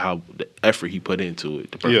the effort he put into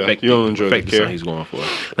it to perfect, you don't enjoy the care. sound he's going for.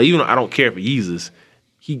 Like even though I don't care for Yeezus,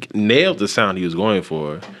 he nailed the sound he was going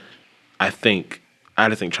for. I just think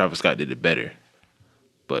Travis Scott did it better.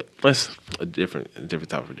 But that's a different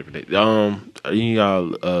topic for a different day. Are any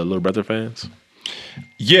of y'all Little Brother fans?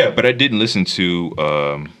 yeah, but I didn't listen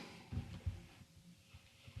to.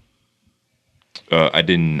 I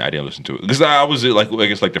didn't listen to it because I was like I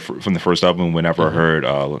guess like from the first album. Whenever I heard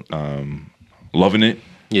 "Loving It,"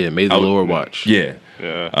 Yeah, May the Lord Watch. yeah,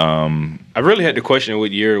 I really had to question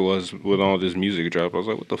what year it was when all this music dropped. I was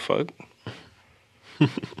like, what the fuck?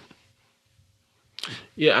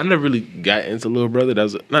 Yeah, I never really got into Little Brother. That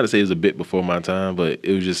was not to say it was a bit before my time, but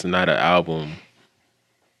it was just not an album.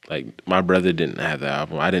 Like my brother didn't have the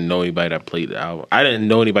album. I didn't know anybody that played the album. I didn't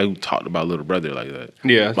know anybody who talked about Little Brother like that.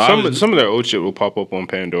 Yeah, But some of their old shit will pop up on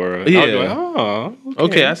Pandora. Yeah. I'll be like, oh,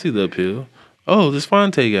 Okay, I see the appeal. Oh, this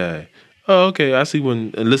Fonte guy. Oh, okay. I see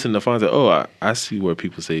and listen to Fonte. Oh, I see where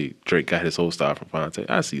people say Drake got his whole style from Fonte.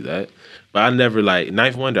 I see that. But I never like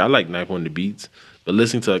Ninth Wonder. I like Ninth Wonder beats. But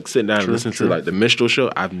listening to sitting down and listening to like the Minstrel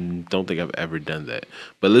Show, I don't think I've ever done that.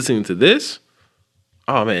 But listening to this,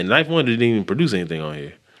 oh man, Ninth Wonder didn't even produce anything on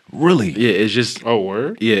here. really. Yeah, it's just oh,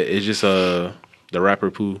 word? yeah, it's just the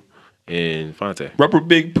rapper Pooh and Fonte. Rapper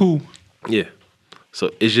Big Pooh. Yeah.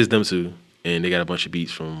 So it's just them two. and they got a bunch of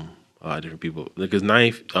beats from a lot of different people. Because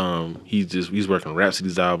Ninth, he's working on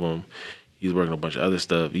Rhapsody's album. He's working on a bunch of other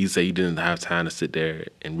stuff. He said he didn't have time to sit there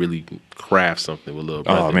and really craft something with Lil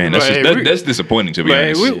Brother. Oh man, that's disappointing to be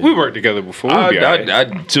honest. We worked together before. To be honest, I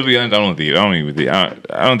don't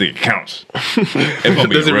think it counts. If I'm being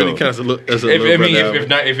Does it real. really count as a Lil Brother album?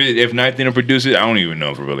 If Ninth didn't produce it, I don't even know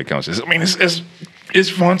if it really counts. It's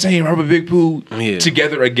Fontaine, Robert Big Pooh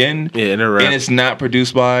together again. Yeah, and it's not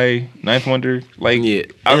produced by Ninth Wonder. Like, Yeah.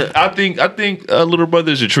 I think Little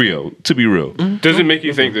Brother is a trio. To be real, Does it make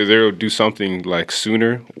you think that they'll do something like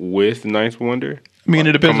sooner with Ninth Wonder? I mean,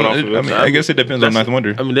 it depends Coming on. off of it. I guess it depends on Ninth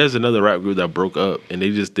Wonder. I mean, there's another rap group that broke up, and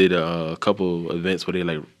they just did a couple events where they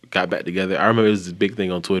like got back together. I remember it was this big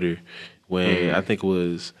thing on Twitter when I think it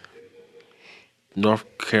was North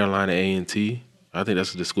Carolina A&T. I think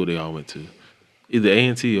that's the school they all went to, either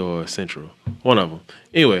A&T or Central, one of them.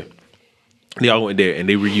 Anyway, they all went there and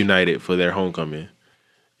they reunited for their homecoming,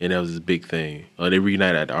 and that was this big thing. They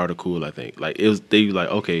reunited at the Art of Cool, I think. Like it was, they were like,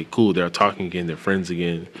 okay, cool. They're talking again. They're friends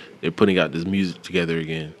again. They're putting out this music together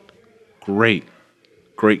again. Great.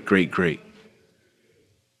 And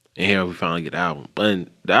here we finally get the album. But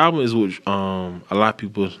the album is what a lot of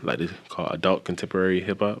people like to call adult contemporary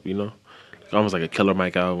hip hop, you know? Almost like a Killer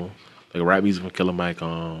Mike album. Like rap music from Killer Mike,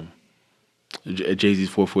 Jay-Z's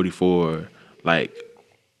 444, like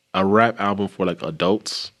a rap album for like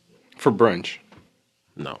adults. For brunch.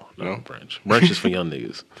 No, brunch. Brunch is for young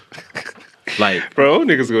niggas. Like, Bro, old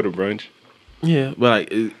niggas go to brunch. yeah,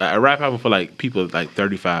 but like a rap album for like people like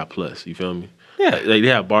 35 plus. You feel me? Yeah. Like they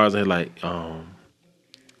have bars in here like,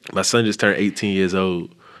 my son just turned 18 years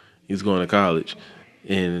old. He's going to college,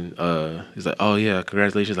 and he's like, "Oh yeah,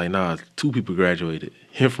 congratulations!" Like, nah, 2 people graduated.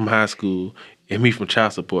 Him from high school and me from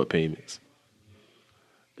child support payments.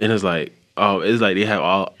 And it's like they have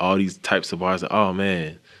all these types of bars. Like, oh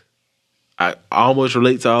man, I almost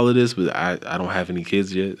relate to all of this, but I don't have any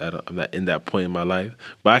kids yet. I'm not in that point in my life.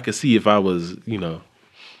 But I could see if I was,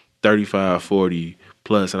 35, 40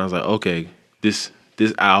 plus, and I was like, okay, this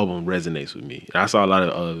album resonates with me. And I saw a lot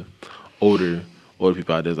of older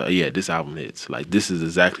people out there like, yeah, this album hits. Like, this is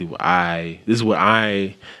exactly what I, as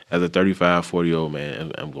a 35, 40-year-old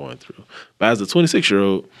man, am going through. But as a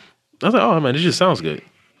 26-year-old, I was like, oh man, this just sounds good.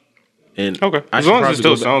 And Okay. As long as it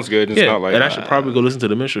still sounds good, it's not like... and I should probably go listen to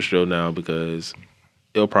the Minstrel Show now because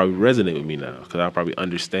it'll probably resonate with me now because I'll probably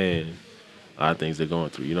understand a lot of things they're going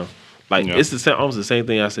through, you know? Like, Yeah. it's almost the same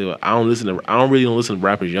thing I say. Well, I don't really listen to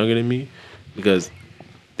rappers younger than me because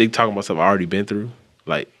they talking about stuff I've already been through.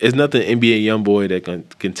 Like, it's nothing NBA YoungBoy that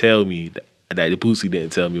can tell me that the Boosie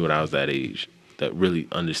didn't tell me when I was that age that really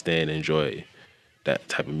understand and enjoy that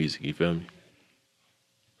type of music, you feel me?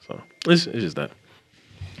 So, it's just that.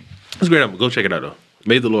 It's a great album. Go check it out, though.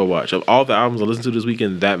 Made the Lord Watch. Of all the albums I listened to this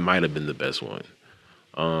weekend, that might have been the best one.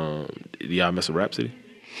 Did y'all mess with Rhapsody?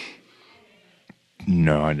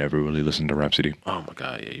 No, I never really listened to Rhapsody. Oh, my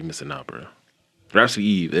God. Yeah, you're missing out, bro. Rhapsody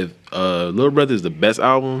Eve. If Little Brother is the best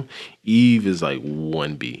album, Eve is like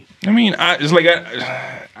 1B. I mean, it's like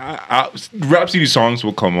Rhapsody songs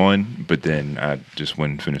will come on, but then I just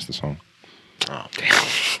wouldn't finish the song. Oh,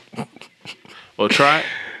 damn. Well,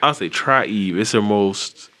 I'll say try Eve. It's her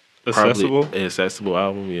most accessible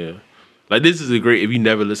album, yeah. Like, this is a great, if you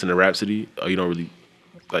never listen to Rhapsody, or you don't really,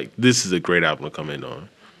 like, this is a great album to come in on.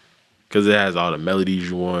 Because it has all the melodies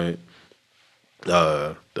you want.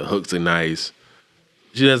 The hooks are nice.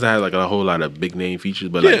 She doesn't have like a whole lot of big name features,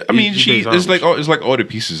 but like, I mean, it's like all the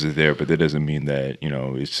pieces are there, but that doesn't mean that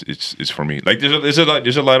it's for me. Like there's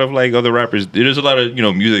a lot of like other rappers. There's a lot of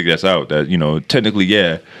music that's out that technically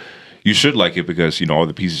you should like it because all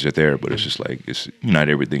the pieces are there, but it's just like it's not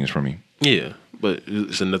everything is for me. Yeah, but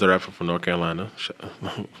it's another rapper from North Carolina,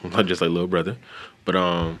 not just like Lil Brother, but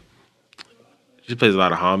she plays a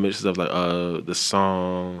lot of homage stuff like the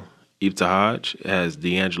song Ibtihaj has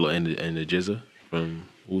D'Angelo and the Jizza from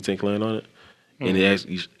Wu-Tang Clan on it, and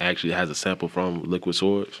it actually has a sample from Liquid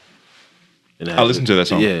Swords. And I listened to that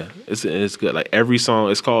song. Yeah, it's good. Like every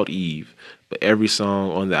song, it's called Eve, but every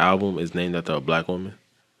song on the album is named after a black woman,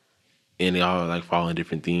 and they all like following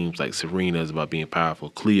different themes. Like Serena is about being powerful.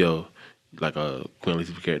 Cleo, like a Queen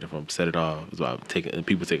Latifah character from Set It Off, is about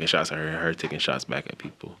people taking shots at her, and her taking shots back at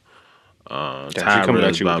people. She coming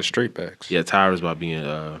at you with the straight backs. Yeah, Tyra's about being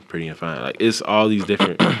pretty and fine. Like it's all these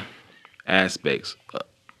different aspects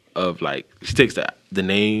of like she takes the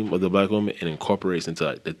name of the black woman and incorporates into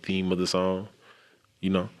like the theme of the song.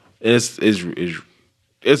 And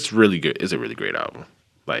it's really good. It's a really great album.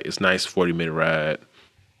 Like it's nice 40-minute ride.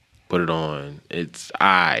 Put it on.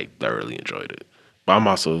 I thoroughly enjoyed it. But I'm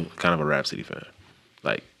also kind of a Rhapsody fan.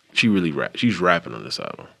 Like she's rapping on this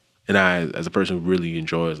album. And I, as a person who really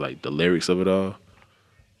enjoys like the lyrics of it all,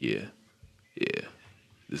 yeah,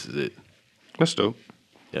 this is it. That's dope.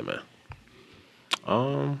 Yeah, man.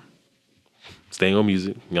 Staying on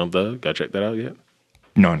music, Young Thug. Gotta check that out yet?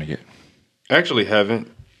 No, not yet. I actually haven't,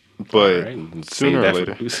 but All right, we can sooner or save that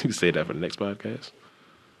later. we can save that for the next podcast.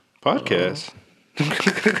 Podcast.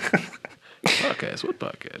 Podcast? What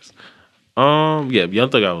podcast? Yeah, Young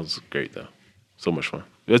Thug album was great though. So much fun.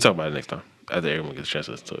 We'll talk about it next time after everyone gets a chance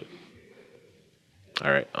to listen to it.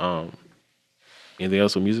 All right. Anything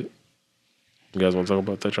else with music? You guys want to talk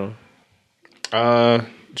about? Touch on?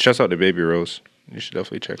 Shouts out to Baby Rose. You should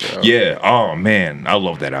definitely check it out. Yeah. Oh man, I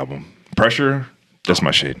love that album. Pressure. That's my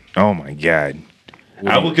shit. Oh my god.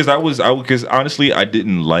 Because honestly I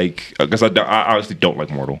didn't like because I honestly don't like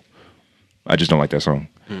Mortal. I just don't like that song.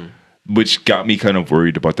 Which got me kind of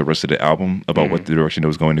worried about the rest of the album, about what the direction it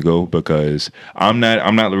was going to go, because I'm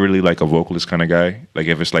not really like a vocalist kind of guy. Like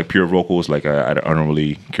if it's like pure vocals, like I don't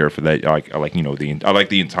really care for that. I like I like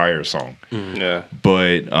the entire song. Yeah.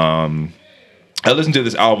 But I listened to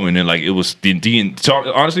this album and then like it was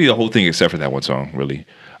honestly the whole thing except for that one song really.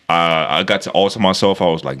 I got to All to Myself. I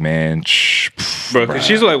was like, man, Bro, because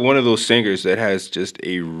she's like one of those singers that has just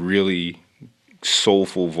a really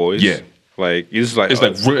soulful voice. Yeah. Like it's like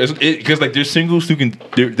because like there's singles who can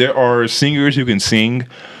there are singers who can sing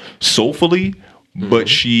soulfully, but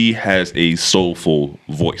she has a soulful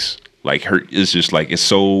voice. Like her, it's just like it's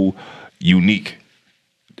so unique.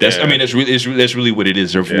 That's Yeah. I mean that's really what it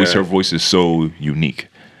is. Her voice, Yeah. her voice is so unique.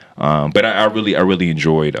 But I really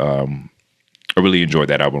enjoyed. I really enjoyed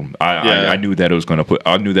that album. I knew that it was gonna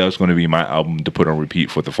I knew that was gonna be my album to put on repeat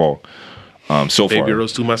for the fall. So Baby far,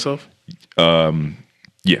 Rose to Myself?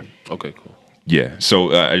 yeah. Okay, cool. Yeah,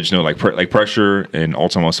 so I just know like Pressure and All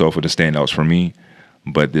to Myself were the standouts for me,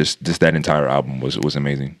 but that entire album was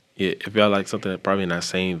amazing. Yeah, if y'all like something that probably in that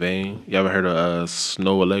same vein, you ever heard of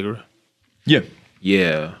Snow Allegra? Yeah,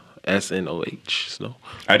 Yeah, SNOH Snow.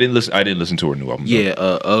 I didn't listen to her new album. though. Yeah,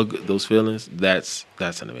 Those Feelings. That's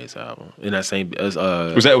an amazing album. In that same was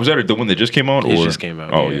that the one that just came out? It or? just came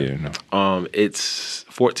out, Oh yeah. yeah, no. It's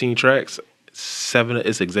 14 tracks. 7.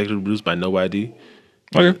 It's executive produced by No ID.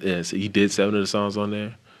 Okay. Yeah, so he did 7 of the songs on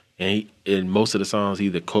there, and most of the songs he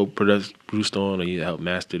either co-produced on, or he helped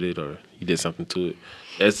mastered it, or he did something to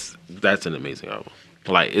it. That's an amazing album.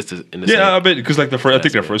 Like it's in the same, I bet because like I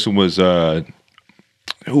think the first one was who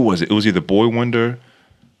was it? It was either Boy Wonder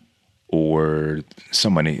or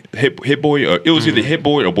somebody Hit Boy, or it was either Hit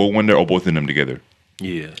Boy or Boy Wonder or both of them together.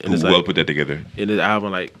 yeah. And Who it's well like put that together? in the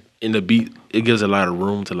album, like in the beat, it gives a lot of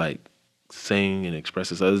room to like sing and express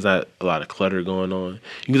it. So there's not a lot of clutter going on.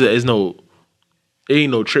 Because there ain't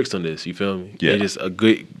no tricks on this. You feel me? Yeah. It's just a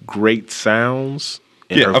great sounds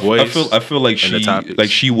in her I voice. feel like and the topics.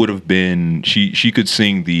 she would have been she could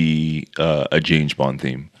sing the a James Bond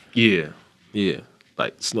theme. Yeah.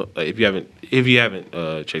 Like Snow. Like if you haven't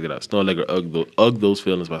checked it out, Snow Allegra, Ugg Those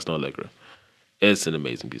Feelings by Snow Allegra. It's an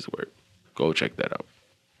amazing piece of work. Go check that out.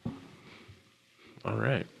 All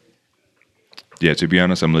right. Yeah, to be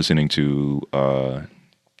honest, I'm listening to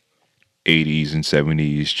 80s and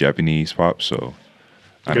 70s Japanese pop, so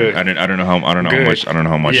I Good. don't know how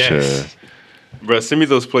much. Yes. Bro, send me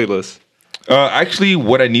those playlists. Actually,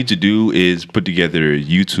 what I need to do is put together a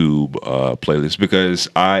YouTube playlist because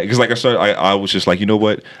I was just like, you know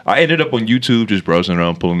what? I ended up on YouTube just browsing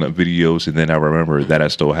around, pulling up videos, and then I remember that I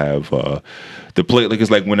still have the play. Like it's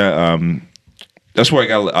like when that's where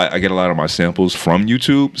I get a lot of my samples from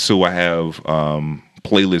YouTube. So I have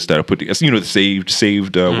playlists that I put together, the saved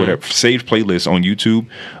playlists on YouTube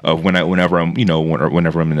of whenever I'm in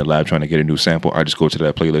the lab trying to get a new sample, I just go to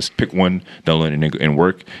that playlist, pick one, download it and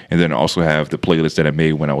work. And then I also have the playlist that I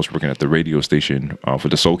made when I was working at the radio station for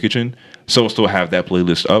the Soul Kitchen. So I still have that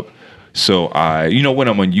playlist up. So when I went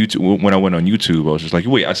on YouTube, I was just like,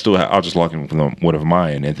 wait, I'll just log in with one of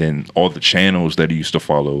mine, and then all the channels that I used to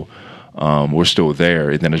follow were still there.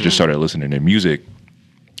 And then I just started listening to music.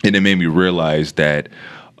 And it made me realize that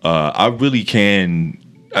I think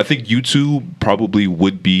YouTube probably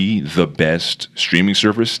would be the best streaming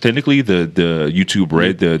service. Technically, the YouTube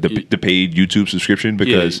Red, the paid YouTube subscription,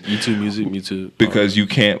 because YouTube Music, YouTube. Because you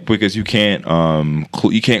can't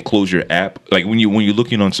close your app. Like when you're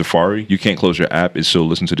looking on Safari, you can't close your app and still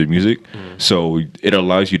listen to the music. So it'll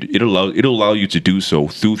allow you to do so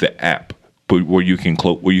through the app, but where you can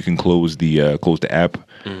close the app.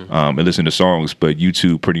 And listen to songs, but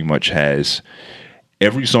YouTube pretty much has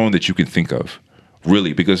every song that you can think of,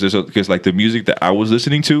 really, because like the music that I was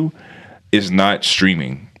listening to is not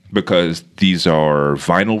streaming because these are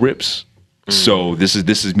vinyl rips So this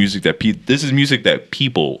is music that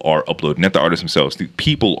people are uploading, not the artists themselves. The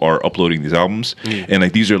people are uploading these albums, and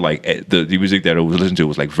like these are like the music that I was listening to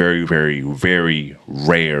was like very, very, very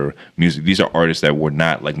rare music. These are artists that were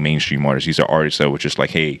not like mainstream artists. These are artists that were just like,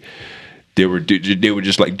 hey, they were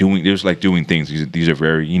just like doing things. These are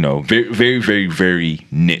very, you know, very, very, very,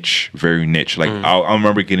 very niche. Like I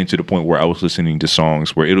remember getting to the point where I was listening to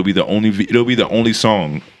songs where it'll be the only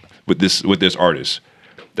song with this artist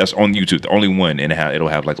that's on YouTube, the only one, and it'll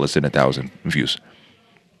have like less than 1,000 views.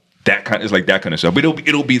 That kind of stuff. But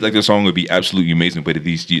it'll be like the song would be absolutely amazing. But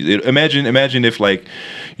imagine if like,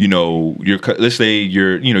 you know, let's say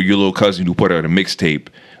your little cousin who put out a mixtape.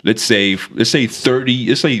 Let's say 30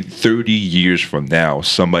 years from now,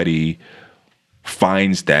 somebody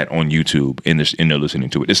finds that on YouTube and they're listening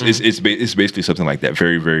to it. It's basically something like that.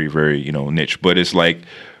 Very, very, very, you know, niche. But it's like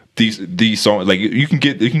these songs, like you can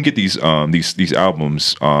get these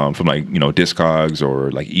albums from like, you know, Discogs or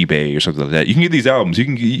like eBay or something like that. You can get these albums. You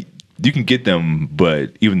can get them,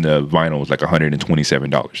 but even the vinyl is like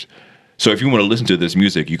 $127. So if you want to listen to this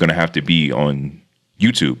music, you're gonna have to be on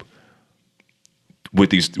YouTube with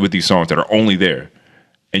these songs that are only there,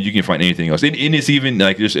 and you can find anything else. And it's even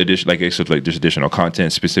like there's additional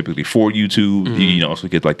content specifically for YouTube. You can also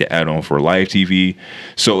get like the add-on for live TV.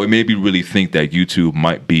 So it made me really think that YouTube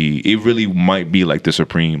might be like the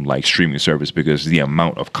supreme like streaming service, because the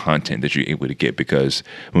amount of content that you're able to get. Because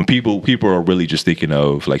when people are really just thinking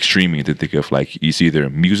of like streaming, they think of like it's either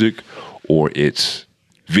music or it's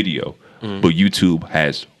video. But YouTube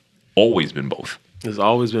has always been both. It's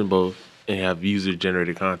always been both. And have user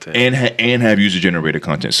generated content, and have user generated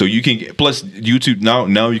content. So you can plus YouTube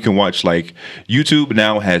now you can watch, like YouTube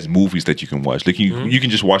now has movies that you can watch. Like you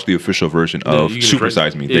can just watch the official version of Super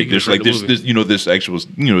Size Me. There's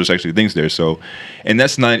actually things there. So, and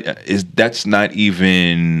that's not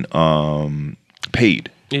even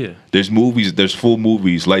paid. Yeah, there's full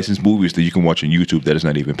movies, licensed movies that you can watch on YouTube that is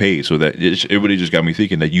not even paid. So that it really just got me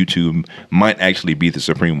thinking that YouTube might actually be the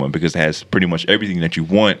supreme one, because it has pretty much everything that you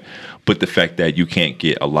want, but the fact that you can't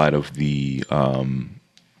get a lot of the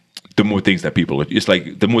more things that people are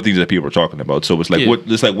talking about. So it's like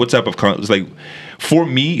what type of content? It's like for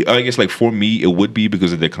me, I guess like for me it would be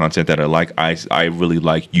because of the content that I like. I really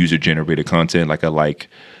like user generated content. Like I like.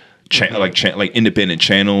 Like independent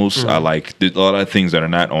channels. I like a lot of things that are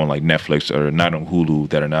not on like Netflix or not on Hulu,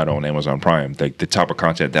 that are not on Amazon Prime. Like the type of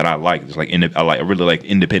content that I like is like I really like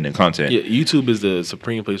independent content. Yeah, YouTube is the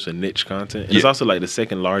supreme place for niche content. It's also like the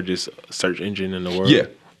second largest search engine in the world. Yeah,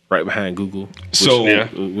 right behind Google.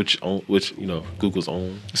 Which you know Google's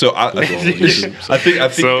own. So I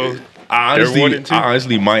think so. I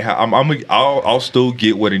honestly might have. I'll still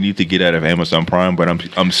get what I need to get out of Amazon Prime, but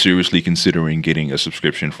I'm seriously considering getting a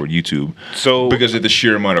subscription for YouTube. So because of the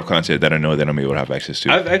sheer amount of content that I know that I'm able to have access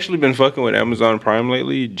to. I've actually been fucking with Amazon Prime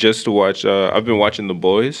lately just to watch. I've been watching The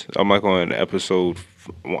Boys. I'm like on episode,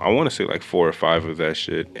 I want to say like 4 or 5 of that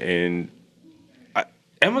shit, and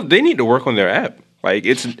they need to work on their app. Like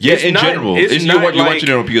it's in general. You're watching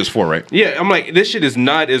it on PS4, right? Yeah, I'm like, this shit is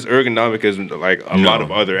not as ergonomic as like a lot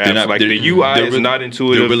of other apps. Like the UI is not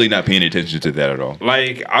intuitive. They're really not paying attention to that at all.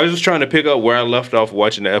 Like I was just trying to pick up where I left off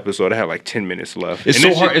watching the episode. I had like 10 minutes left.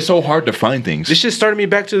 It's so hard to find things. This shit started me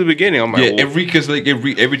back to the beginning. I'm like, every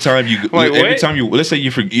time you let's say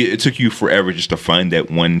it took you forever just to find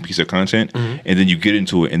that one piece of content, and then you get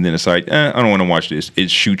into it, and then it's like, I don't want to watch this.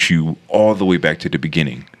 It shoots you all the way back to the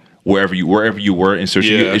beginning. Wherever you were in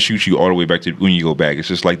searching it shoots you all the way back to when you go back. It's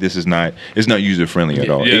just like it's not user friendly at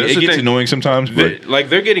all. It gets annoying sometimes, but like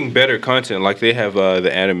they're getting better content. Like they have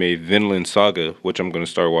the anime Vinland Saga, which I'm going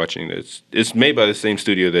to start watching. It's made by the same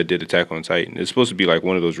studio that did Attack on Titan. It's supposed to be like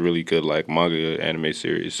one of those really good like manga anime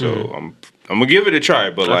series. So I'm gonna give it a try,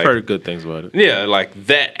 but I've heard good things about it. Yeah, like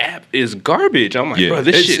that app is garbage. I'm like, bro,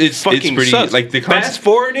 this shit fucking sucks. Like the fast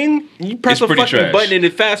forwarding, you press a fucking button and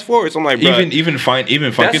it fast forwards. I'm like, bro, even fine.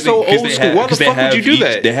 That's so old school. Why the fuck would you do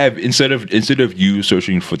that? They have instead of you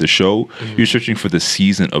searching for the show, you're searching for the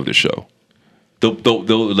season of the show.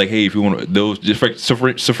 They'll like, hey, if you want, they'll just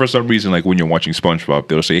for some reason, like when you're watching SpongeBob,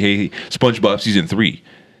 they'll say, hey, SpongeBob season 3.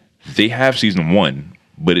 They have season 1,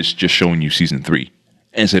 but it's just showing you season 3.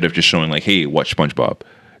 Instead of just showing like, hey, watch SpongeBob.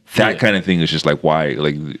 That kind of thing is just like, why?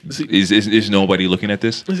 Like, is nobody looking at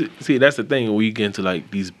this? See, that's the thing. When we get into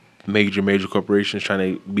like these major corporations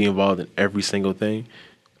trying to be involved in every single thing,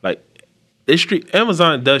 like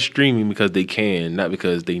Amazon does streaming because they can, not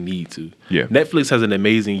because they need to. Yeah. Netflix has an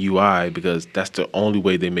amazing UI because that's the only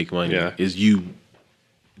way they make money is you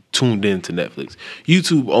tuned into Netflix.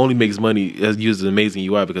 YouTube only makes money, uses amazing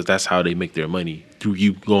UI because that's how they make their money, through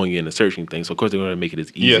you going in and searching things. So of course they're going to make it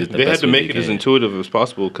as easy. Yeah, as the they had best to way make they it as can. intuitive as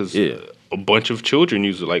possible because a bunch of children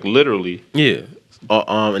use it, like literally. Yeah,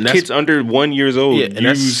 and that's, Kids under 1 year old Yeah, and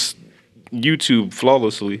use YouTube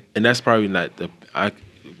flawlessly. and that's probably not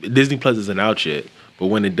Disney Plus isn't out yet, but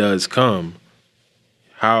when it does come,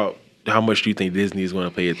 how much do you think Disney is going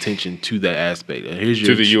to pay attention to that aspect? And here's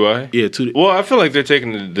To the UI? Yeah, to the Well, I feel like they're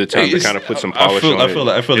taking the time to It's- kind of put some I polish feel- on I it. feel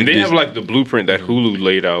like and they Dis- have like the blueprint that Hulu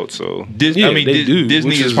laid out. So Disney. yeah, I mean, they do.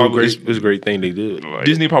 Disney which is a probably great, it's a great thing they did. like,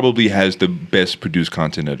 Disney probably has the best produced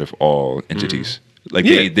content out of all entities. Like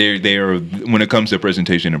Yeah. they are when it comes to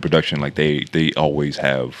presentation and production, like they always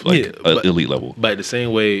have like Yeah, a but- elite level. But the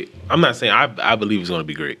same way, I'm not saying I believe it's going to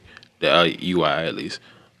be great. The UI at least.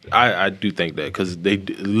 I do think that because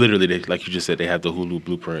literally they, like you just said, they have the Hulu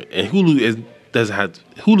blueprint, and Hulu's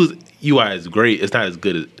UI is great. It's not as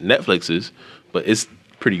good as Netflix's, but it's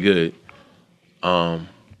pretty good.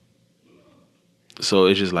 So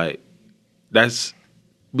it's just like that's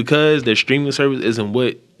because their streaming service isn't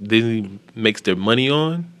what Disney makes their money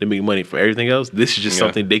on. They make money for everything else. This is just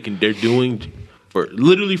Yeah. something they're doing for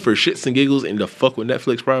literally for shits and giggles and to fuck with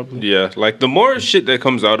Netflix probably. yeah, like the more shit that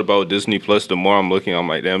comes out about Disney Plus, the more I'm looking. I'm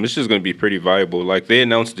like, damn, this is going to be pretty viable. Like they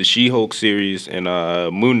announced the She-Hulk series and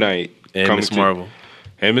Moon Knight And coming Miss to- Marvel.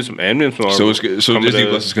 and Miss Marvel. So coming Disney to-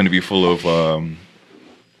 Plus is going to be full of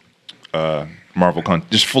Marvel content,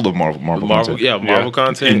 just full of Marvel content. Marvel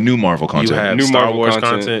content. And new Marvel You content. have New Star Marvel Wars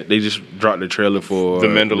content. content. They just dropped the trailer for The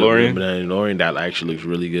Mandalorian. The Mandalorian that actually looks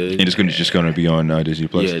really good. and it's just going to be on Disney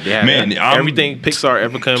Plus. Yeah, they have Man, I'm- everything Pixar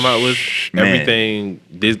ever came out with. Man. Everything,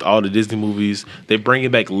 all the Disney movies. They're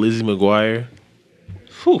bringing back Lizzie McGuire.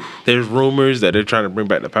 Whew. There's rumors that they're trying to bring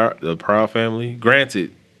back the Proud Family.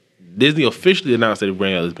 Granted, Disney officially announced that they're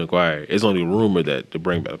bringing out Lizzie McGuire. It's only a rumor that they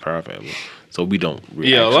bring back the Proud Family. So we don't.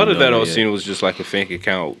 Really Yeah, a lot actually of that know I was yet. seeing was just like a fake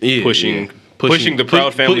account Yeah, pushing yeah. pushing the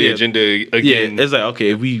Proud Family yeah. agenda Yeah, again. it's like okay,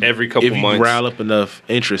 if we every couple if you months. rile up enough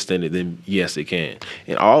interest in it, then yes, it can.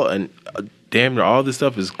 And damn near all this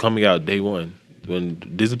stuff is coming out day one when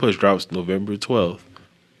Disney Plus drops November 12th.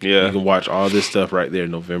 Yeah. You can watch all this stuff right there,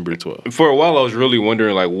 November 12th. For a while, I was really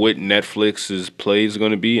wondering like what Netflix's play is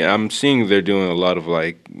going to be. I'm seeing they're doing a lot of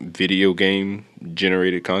like video game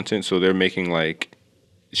generated content, so they're making like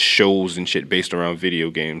shows and shit based around video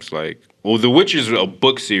games. Like, well, The Witcher is a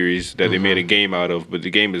book series that they made a game out of, but the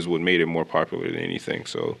game is what made it more popular than anything.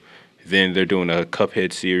 So then they're doing a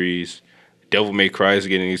Cuphead series. Devil May Cry is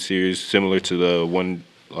getting a series similar to the one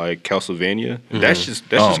like Castlevania. That's just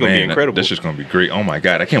gonna be incredible. That's just going to be great. Oh my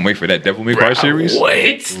god, I can't wait for that Devil May Cry series. What?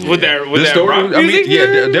 With that The story, rock music?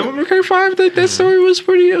 Devil May Cry 5. That story was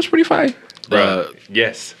pretty fine.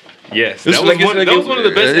 Yes. Yes. It's That like- was, one, it's like that was one of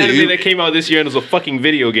the best it- anime it- that came out this year, and it was a fucking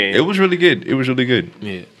video game. It was really good. It was really good.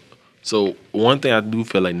 Yeah. So one thing I do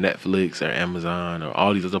feel like Netflix or Amazon or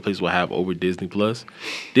all these other places will have over Disney Plus.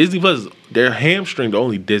 Disney Plus, they're hamstringed to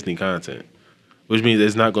only Disney content, which means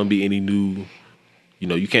there's not going to be any new. You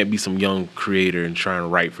know, you can't be some young creator and trying to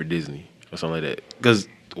write for Disney or something like that. Because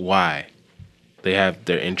why? They have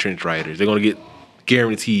their entrenched writers. They're going to get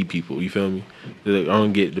guaranteed people. You feel me? They're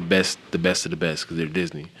going to get the best of the best because they're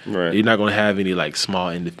Disney. Right. You're not going to have any like small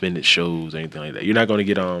independent shows or anything like that. You're not going to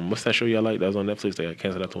get what's that show y'all like that was on Netflix that got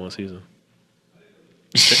canceled after one season?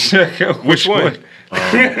 Which one?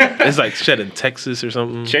 It's like set in Texas or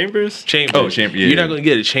something. Chambers? Chambers. Oh, Chambers, yeah, You're not yeah. going to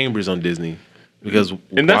get a Chambers on Disney because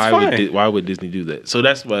And that's fine. why would Disney do that? So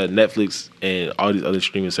that's why Netflix and all these other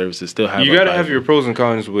streaming services still have. You a got to rival. have your pros and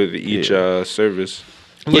cons with each service.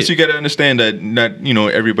 Plus, you got to understand that not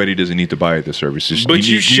everybody doesn't need to buy the service. Just, But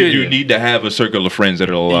you need, should. You need to have a circle of friends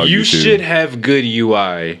that'll allow you You to. should have good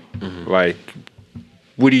UI. Like,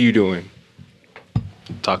 what are you doing?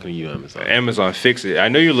 talking to you, Amazon. Amazon, fix it. I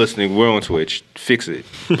know you're listening. We're on Twitch. Fix it.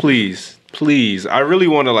 Please. Please. I really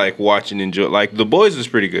want to like watch and enjoy. Like, The Boys is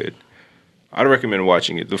pretty good. I'd recommend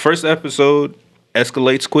watching it. The first episode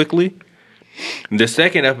escalates quickly. The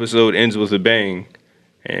second episode ends with a bang,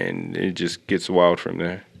 and it just gets wild from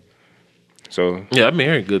there. So Yeah, I've been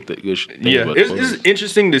hearing good things yeah, about it's Boys.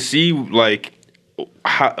 interesting to see like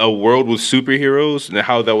how, a world with superheroes and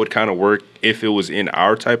how that would kind of work if it was in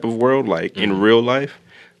our type of world, like in real life.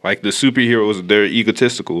 Like the superheroes, they're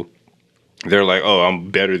egotistical. They're like, oh, I'm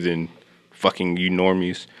better than fucking you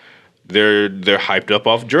normies. They're hyped up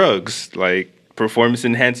off drugs, like performance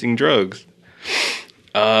enhancing drugs.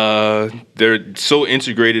 They're so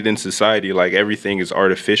integrated in society, like everything is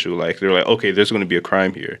artificial. Like they're like, okay, there's going to be a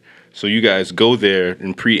crime here, so you guys go there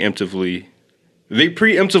and preemptively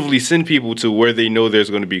send people to where they know there's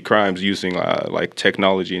going to be crimes using like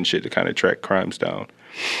technology and shit to kind of track crimes down.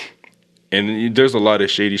 And there's a lot of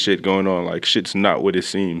shady shit going on. Like, shit's not what it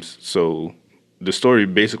seems. So the story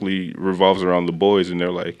basically revolves around the boys, and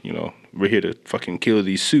they're like, you know, we're here to fucking kill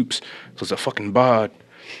these soups. So it's a fucking bod,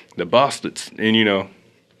 the bastards. And, you know,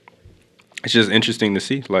 it's just interesting to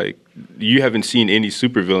see. Like, you haven't seen any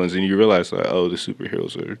supervillains, and you realize, like, oh, the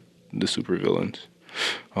superheroes are the supervillains.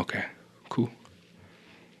 Okay, cool.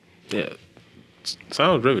 Yeah.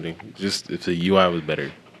 Sounds riveting. Just if the UI was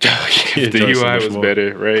better. If the UI was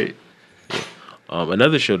better, right?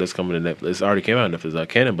 Another show that's coming to Netflix, already came out on Netflix,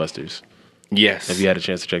 Cannon Busters. Yes. Have you had a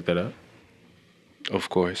chance to check that out? Of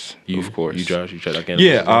course. You, Josh, you checked out Cannon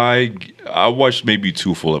Yeah, Busters? I watched maybe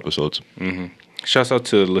 2 full episodes. Shouts out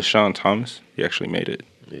to LaShawn Thomas. He actually made it.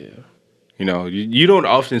 Yeah. You know, you don't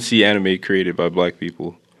often see anime created by black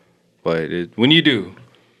people, but when you do,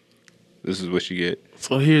 this is what you get.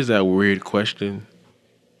 So here's that weird question.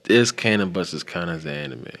 Is Cannon Busters count as an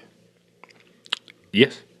anime?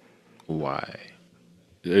 Yes. Why?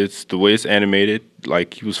 It's the way it's animated.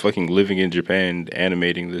 Like, he was fucking living in Japan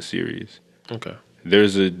animating this series. Okay.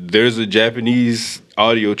 There's a Japanese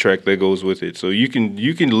audio track that goes with it, so you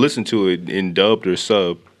can listen to it in dubbed or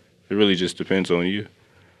sub. It really just depends on you.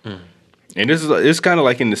 And it's kind of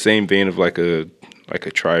like in the same vein of like a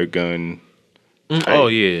Trigun. Oh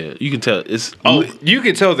yeah, you can tell it's. You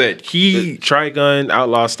can tell that he Trigun,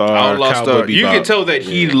 Outlaw Star, Cowboy Bebop. You can tell that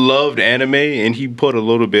he loved anime, and he put a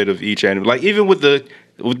little bit of each anime. Like, even with the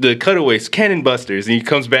cutaways, Cannon Busters, and he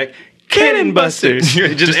comes back, Cannon Busters.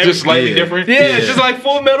 just slightly different. Yeah, it's just like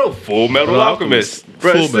Full Metal Alchemist.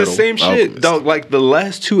 Bro, it's the same shit, dog. Like, the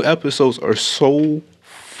last 2 episodes are so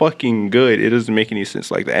fucking good. It doesn't make any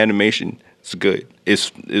sense. Like, the animation is good.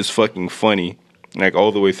 It's fucking funny. Like,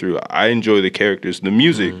 all the way through. I enjoy the characters. The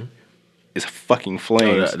music is fucking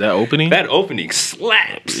flames. That opening? That opening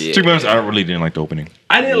slaps. Yeah. To be honest, I really didn't like the opening.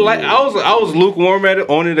 I didn't like. I was lukewarm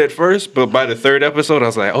on it at first, but by the 3rd episode, I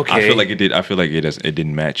was like, okay. I feel like it did. I feel like it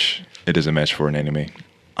didn't match. It doesn't match for an anime.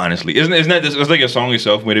 Honestly, isn't that? It's like a song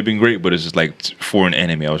itself might have been great, but it's just like for an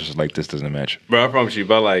anime, I was just like, this doesn't match. Bro, I promise you,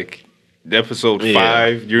 by like episode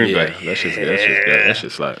 5, you're gonna be like, that shit's good. That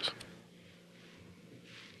shit slaps.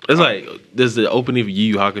 It's like, does the opening of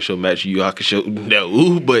Yu Yu Hakusho match Yu Yu Hakusho?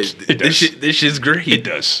 No, but this shit's great. It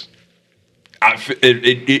does.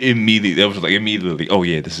 It immediately. That was like immediately. Oh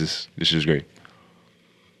yeah, this is great.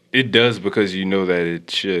 It does, because you know that it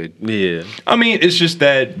should. Yeah. I mean, it's just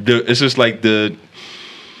that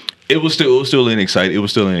it was still an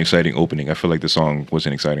exciting opening. I feel like the song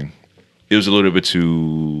wasn't exciting. It was a little bit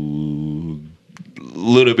too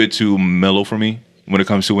mellow for me when it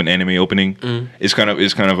comes to an anime opening. It's kind of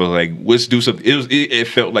a like, let's do something. It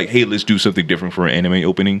felt like, hey, let's do something different for an anime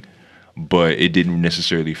opening, but it didn't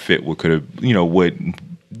necessarily fit what could have, what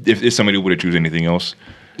if somebody would have chosen anything else.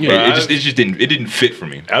 Yeah, it just didn't fit for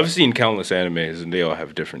me. I've seen countless animes, and they all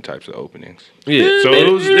have different types of openings. Yeah, so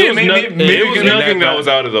it was nothing that was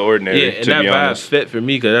out of the ordinary. Yeah, and that vibe fit for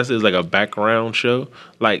me because that's like a background show.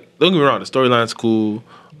 Like, don't get me wrong, the storyline's cool.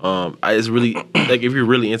 It's really like, if you're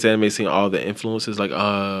really into anime, seeing all the influences. Like,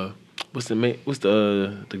 what's the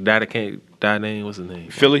guy that can't die name? What's his name?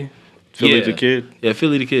 Philly the Kid. Yeah,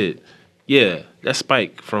 Philly the Kid. Yeah, that's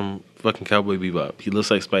Spike from fucking Cowboy Bebop. He looks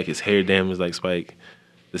like Spike. His hair damn is like Spike.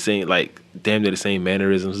 The same, like, damn near the same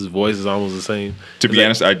mannerisms. His voice is almost the same. To be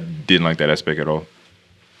honest, I didn't like that aspect at all.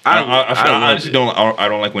 I honestly don't. I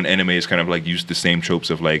don't like when anime is kind of like use the same tropes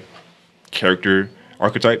of like character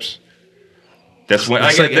archetypes. That's when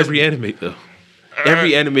it's like every anime though.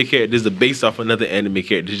 Every anime character is based off another anime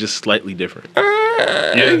character. It's just slightly different.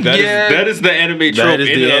 That is the anime trope. That is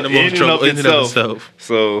the anime trope in and of itself.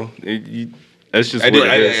 So that's just what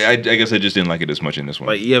it is. I guess I just didn't like it as much in this one.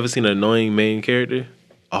 Like, you ever seen an annoying main character?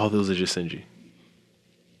 All those are just Shinji.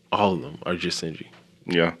 All of them are just Shinji.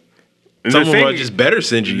 Yeah. Some of them are just better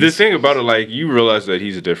Shinjis. The thing about it, like, you realize that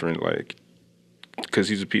he's different, like, because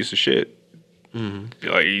he's a piece of shit.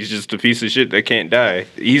 Like, he's just a piece of shit that can't die.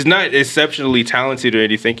 He's not exceptionally talented or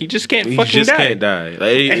anything. He just can't fucking die. Can't die. Like,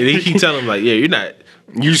 they keep telling him, like, yeah, you're not.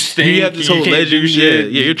 You stink. You have this whole legend. Yeah,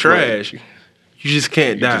 you're trash. Right. You just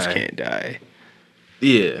can't die. You just can't die.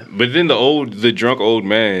 Yeah. But then the drunk old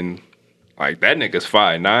man, like, that nigga's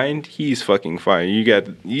 5'9". He's fucking fine.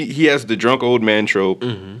 He has the drunk old man trope.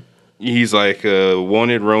 He's like a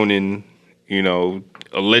wanted Ronin, a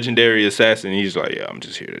legendary assassin. He's like, yeah, I'm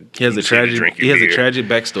just here to. He has a tragic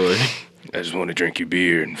backstory. I just want to drink your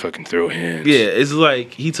beer and fucking throw hands. Yeah, it's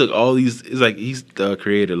like he took all these. It's like he's the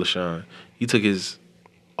creator, LaShawn. He took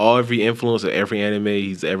every influence of every anime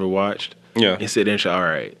he's ever watched. Yeah, and said, "All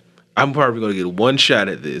right, I'm probably gonna get one shot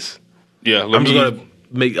at this. Yeah, I'm just gonna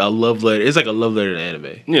make a love letter. It's like a love letter to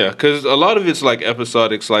anime. Yeah, because a lot of it's like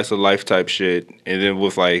episodic slice of life type shit, and then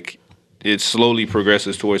with like it slowly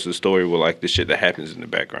progresses towards the story with like the shit that happens in the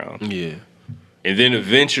background, Yeah. and then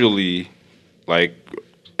eventually, like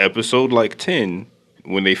episode like 10,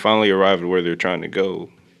 when they finally arrive at where they're trying to go,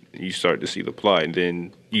 you start to see the plot, and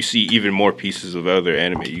then you see even more pieces of other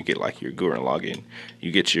anime. You get like your Gurren Lagann,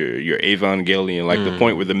 you get your Evangelion, like the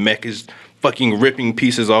point where the mech is fucking ripping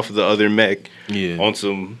pieces off of the other mech on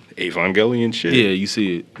some Evangelion shit. Yeah, you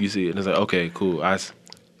see it. And it's like, okay, cool. I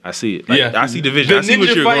see it. Like, I see the vision. The I see what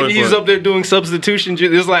ninja you're fight, going he's for. up there doing substitution.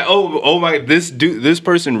 It's like, oh my, this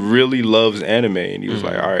person really loves anime, and he was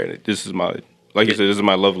like, all right, this is my, like you said, this is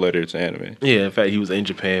my love letter to anime. Yeah, in fact, he was in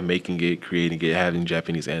Japan making it, creating it, having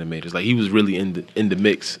Japanese animators. Like he was really in the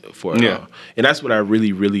mix for it all. And that's what I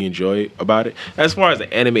really, really enjoy about it. As far as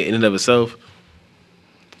the anime in and of itself,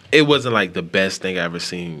 it wasn't like the best thing I ever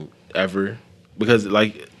seen ever. Because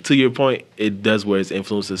like to your point, it does wear its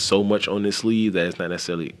influences so much on its sleeve that it's not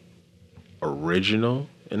necessarily original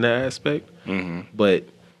in that aspect. But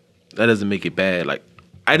that doesn't make it bad. Like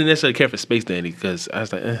I didn't necessarily care for Space Dandy because I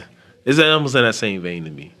was like, it's almost in that same vein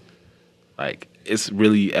to me. Like it's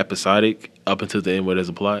really episodic up until the end where there's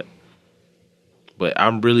a plot. But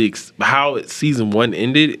I'm really how season 1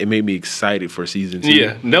 ended. It made me excited for season 2.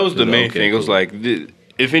 Yeah, that was the main okay, thing. It was cool. like,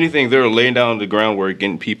 if anything, they were laying down the groundwork,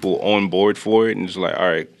 getting people on board for it, and it's like, all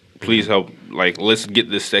right, please help. Like, let's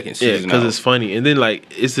get this second Yeah, season. because it's funny. And then like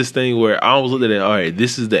it's this thing where I always looked at it. All right,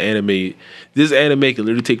 this is the anime. This anime can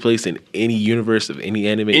literally take place in any universe of any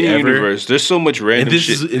anime any ever. universe. There's so much random this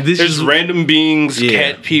shit. is- and this There's is- random beings,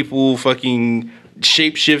 Yeah. cat people, fucking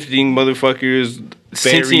shape shifting motherfuckers,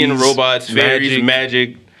 sentient Fairies, robots, fairies,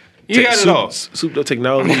 magic. You got it all. Souped up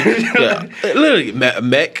technology. Yeah, literally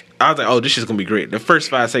mech. I was like, oh, this shit's gonna be great. The first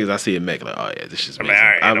 5 seconds I see a mech, like, oh yeah, this shit's amazing. all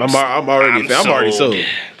right, I'm already sold.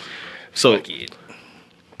 So Fuck it.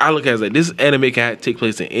 I look at it as like this anime can take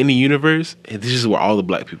place in any universe, and this is where all the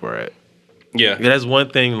black people are at. Yeah, Yeah, that's one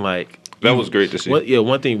thing. Like that was great to see.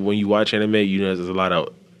 one thing when you watch anime, you know, there's a lot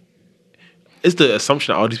of. It's the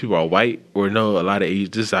assumption that all these people are white, or no, a lot of Asians.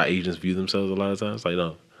 This is how Asians view themselves a lot of times. Like,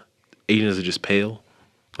 no, Asians are just pale.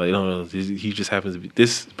 Like, no, he just happens to be.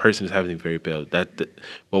 This person is happening to be very pale.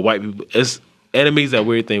 But white people, it's anime's that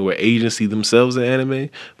weird thing where Asians see themselves in anime,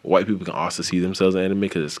 but white people can also see themselves in anime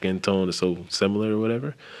because the skin tone is so similar or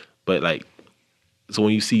whatever. But like, so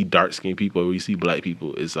when you see dark skinned people or you see black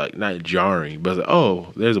people, it's like not jarring, but it's like,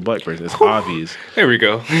 oh, there's a black person. It's obvious. There we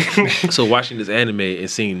go. So watching this anime and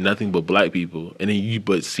seeing nothing but black people, and then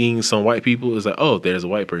but seeing some white people, it's like, oh, there's a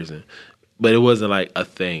white person. But it wasn't like a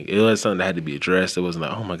thing. It was something that had to be addressed. It wasn't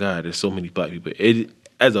like, oh my God, there's so many black people. It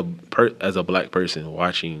as a black person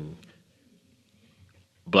watching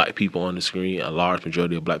black people on the screen, a large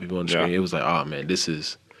majority of black people on the screen, it was like, oh man, this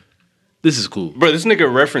is cool. Bro, this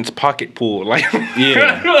nigga referenced Pocket Pool. Like,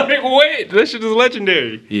 Yeah. like, wait, that shit is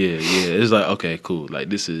legendary. Yeah. It's like, okay, cool. Like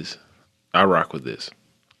I rock with this.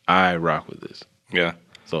 Yeah.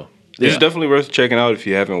 So It's definitely worth checking out if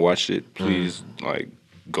you haven't watched it. Please, like,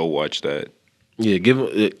 go watch that. Yeah,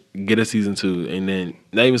 get a season 2, and then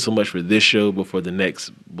not even so much for this show, but for the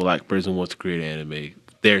next black person who wants to create an anime,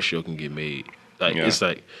 their show can get made. Like it's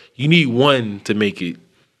like you need one to make it,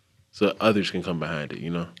 so others can come behind it. You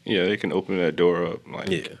know? Yeah, they can open that door up. Like,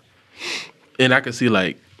 Yeah. And I can see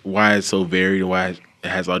like why it's so varied and why it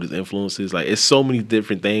has all these influences. Like it's so many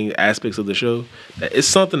different aspects of the show. That it's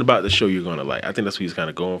something about the show you're gonna like. I think that's what he's kind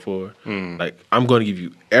of going for. Like I'm going to give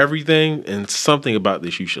you everything and something about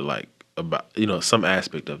this you should like. About some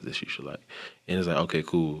aspect of this you should like. And it's like, okay,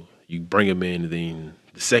 cool. You bring him in, and then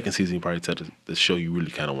the second season you probably tell the show you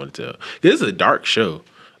really kind of want to tell. This is a dark show.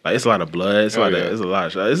 Like it's a lot of blood. It's a lot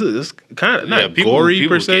of. It's kind of not gory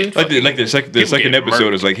per se. The second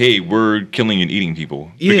episode is like, hey, we're killing and eating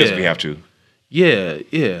people because we have to. Yeah.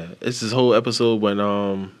 It's this whole episode when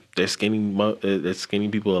they're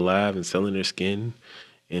skinning people alive and selling their skin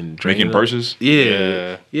and Making purses.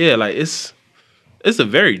 Yeah. Like it's a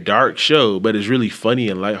very dark show, but it's really funny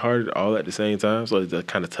and lighthearted all at the same time. So it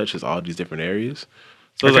kind of touches all these different areas.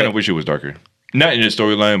 So I kind of wish it was darker. Not in the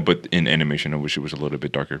storyline, but in animation, I wish it was a little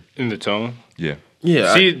bit darker. in the tone. Yeah.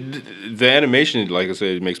 Yeah. See, the animation, like I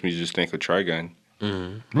said, it makes me just think of Trigun.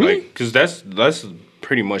 Really? Because that's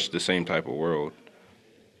pretty much the same type of world.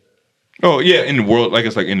 Oh yeah, in the world, like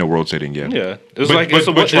it's like in the world setting, yeah. Yeah, it's like a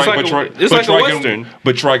western.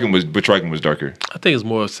 But Trigun was darker. I think it's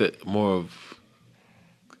more of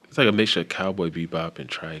it's like a mixture of Cowboy Bebop and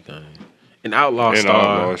Trigun. And Outlaw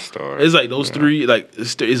Star. It's like those three, like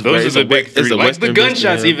it's Those are the big three. Like the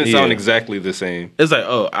gunshots even sound Yeah. exactly the same. It's like,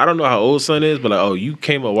 oh, I don't know how old Son is, but like, oh, you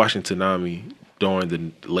came up watching Toonami during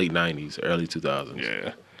the late 90s, early 2000s.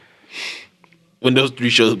 Yeah. When those three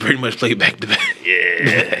shows pretty much played back to back.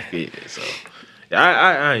 Yeah. Yeah, so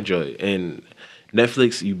I enjoy it. And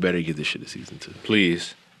Netflix, you better get this shit a season 2.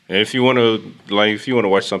 Please. And if you want to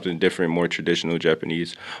watch something different, more traditional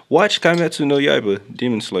Japanese, watch Kimetsu no Yaiba,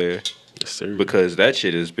 Demon Slayer, Yes, sir. because that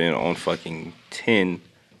shit has been on fucking 10,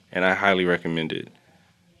 and I highly recommend it.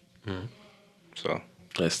 So,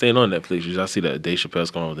 Staying on Netflix, y'all see that Dave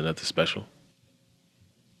Chappelle's going on with another special?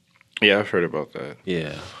 yeah, I've heard about that.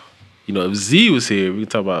 Yeah. You know, if Z was here, we could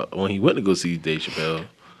talk about when he went to go see Dave Chappelle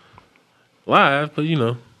live, but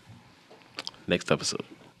next episode.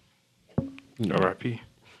 R.I.P.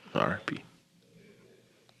 R.I.P.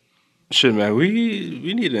 Shit, man,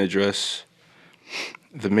 we need to address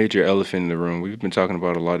the major elephant in the room. We've been talking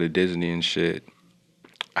about a lot of Disney and shit.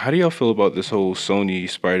 How do y'all feel about this whole Sony,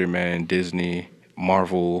 Spider-Man, Disney,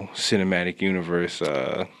 Marvel Cinematic Universe?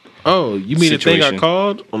 Oh, you mean the thing I Situation.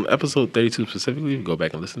 called on episode 32 specifically? Go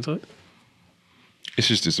back and listen to it. It's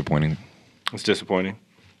just disappointing. It's disappointing.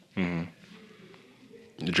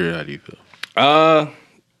 Drew, how do you feel?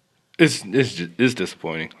 It's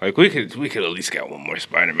disappointing. Like we could at least get one more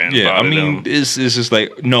Spider-Man. Yeah, I out of mean, them. it's just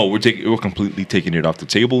like no, we're completely taking it off the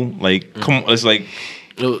table. Like, come on, it's like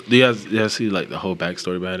Do you guys see like the whole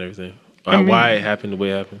backstory behind everything? Why it happened the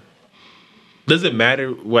way it happened? Does it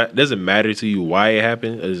matter? Does it matter to you why it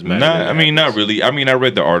happened? Or does it matter not. when it I mean, not happens? really. I mean, I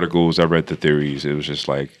read the articles, I read the theories. It was just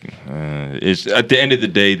like, it's at the end of the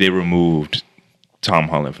day, they removed Tom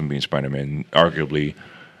Holland from being Spider-Man, arguably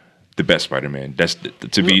the best Spider-Man. That's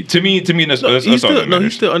to me. That's all that matters.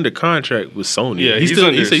 He's still under contract with Sony. Yeah, he's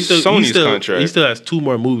under Sony's contract. He still has 2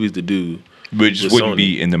 more movies to do. Which with wouldn't Sony.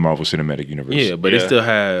 be in the Marvel Cinematic Universe. Yeah, but Yeah. they still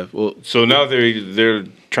have. Well, So now they're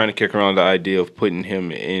trying to kick around the idea of putting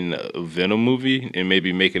him in a Venom movie and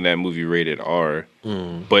maybe making that movie rated R.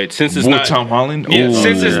 But since it's With not Tom Holland? yeah, Ooh.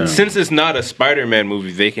 since it's not a Spider-Man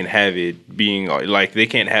movie, they can have it being like they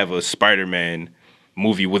can't have a Spider-Man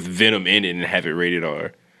movie with Venom in it and have it rated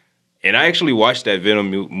R. And I actually watched that Venom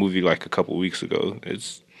movie like a couple weeks ago.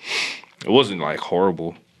 It wasn't like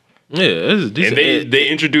horrible. yeah, it's And decent. they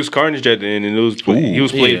introduced Carnage at the end, and he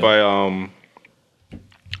was played Yeah. by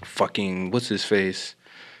fucking what's his face,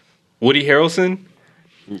 Woody Harrelson.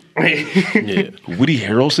 yeah. Woody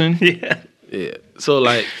Harrelson? Yeah, Yeah. So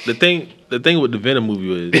like the thing with the Venom movie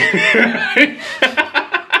was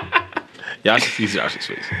y'all should see Josh's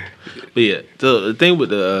face. But yeah, so the thing with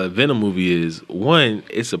the Venom movie is one,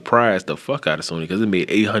 it surprised the fuck out of Sony because it made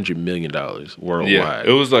 $800 million worldwide. yeah.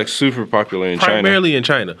 It was like super popular in China. Primarily in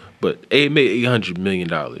China, but it made $800 million,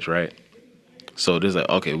 right? So there's like,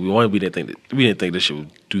 okay, we didn't think this shit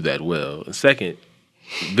would do that well. And second,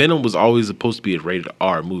 Venom was always supposed to be a rated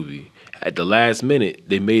R movie. At the last minute,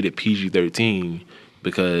 they made it PG-13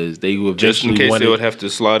 because they would Just in eventually case wanted, they would have to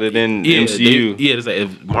slot it in yeah, MCU. it's like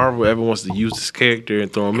if Marvel ever wants to use this character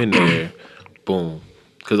and throw him in there, boom.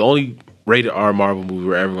 Because the only rated R Marvel movie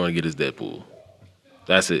we're ever going to get is Deadpool.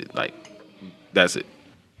 That's it. Like, that's it.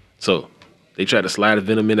 So they tried to slide a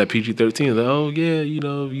Venom in at PG-13. Like, oh yeah,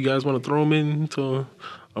 you guys want to throw him into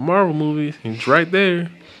a Marvel movie? It's right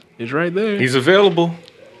there. It's right there. He's available.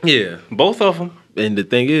 Yeah. Both of them. And the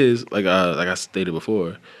thing is, like I stated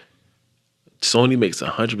before, Sony makes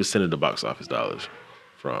 100% of the box office dollars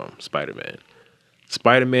from Spider-Man.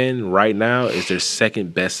 Spider-Man right now is their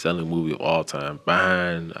second best-selling movie of all time,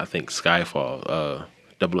 behind I think Skyfall,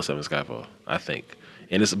 007 Skyfall, I think,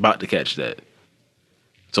 and it's about to catch that.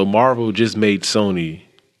 So Marvel just made Sony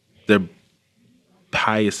their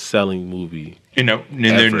highest-selling movie. And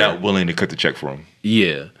they're Ever. not willing to cut the check for him.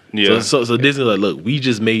 Yeah. Yeah. So Disney's like, look, we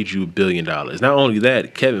just made you $1 billion. Not only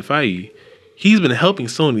that, Kevin Feige, he's been helping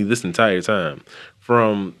Sony this entire time.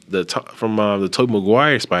 From the Tobey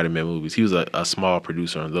Maguire Spider-Man movies, he was a small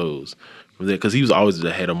producer on those. From there, because he was always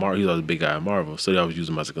the head of Marvel, he was always a big guy at Marvel, so they always used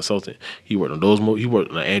him as a consultant. He worked on those movies. He worked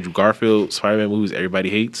on the Andrew Garfield Spider-Man movies everybody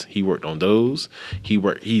hates. He worked on those.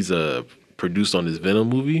 He's produced on this Venom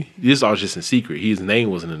movie. This all just in secret. His name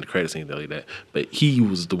wasn't in the credits or anything like that. But he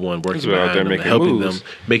was the one working He's out behind there them, and making helping moves. them,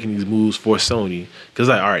 making these moves for Sony. Because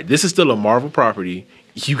like, all right, this is still a Marvel property.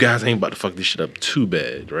 You guys ain't about to fuck this shit up too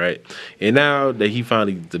bad, right? And now that he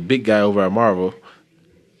finally the big guy over at Marvel,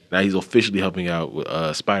 now he's officially helping out with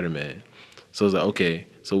Spider-Man. So it's like, okay,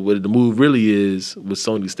 so what the move really is, with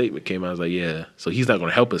Sony's statement came out, I was like, yeah, so he's not going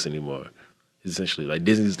to help us anymore. Essentially, like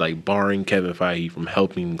Disney's like barring Kevin Feige from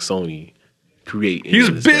helping Sony create. any He's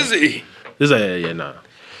of this stuff. busy. It's like, yeah, nah.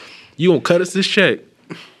 You gonna cut us this check,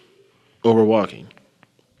 or we're walking.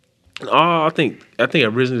 I think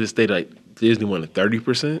originally they stated like Disney wanted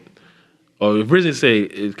 30% Oh, originally say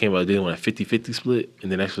it came out, they want a 50-50 split,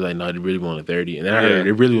 and then actually like, no, they really wanted 30. And then I heard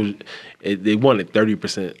they wanted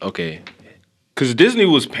 30%. Okay. Because Disney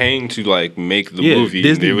was paying to like make the movie.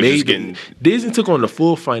 Disney they were just getting Disney took on the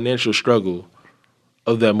full financial struggle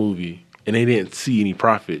of that movie, and they didn't see any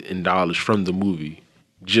profit in dollars from the movie,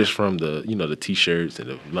 just from the the T-shirts and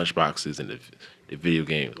the lunchboxes and the video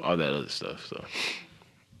games, all that other stuff. So,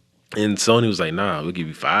 and Sony was like, "Nah, we'll give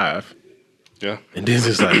you 5." yeah. And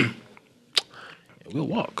Disney's like, "We'll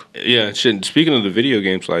walk." Yeah, shit. Speaking of the video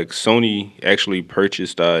games, like Sony actually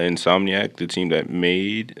purchased Insomniac, the team that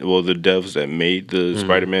made, the devs that made the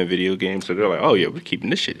Spider-Man video game. So they're like, oh yeah, we're keeping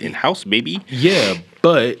this shit in house, baby. Yeah,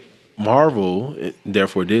 but Marvel,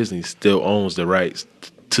 therefore Disney, still owns the rights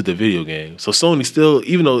to the video game. So Sony still,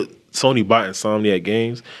 even though Sony bought Insomniac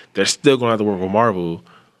Games, they're still going to have to work with Marvel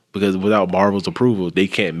because without Marvel's approval, they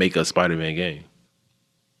can't make a Spider-Man game.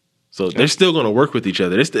 So they're still going to work with each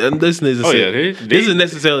other. This isn't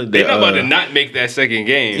necessarily. They're not about to not make that second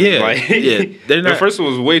game. Yeah, like, they're not. The first one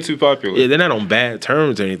was way too popular. Yeah, they're not on bad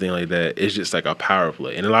terms or anything like that. It's just like a power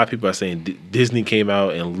play. And a lot of people are saying Disney came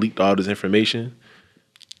out and leaked all this information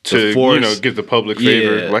to give the public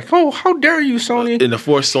favor. Like, oh, how dare you, Sony? And to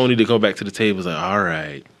force Sony to go back to the table is like, all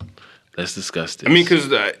right, let's discuss this. I mean, because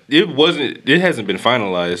it hasn't been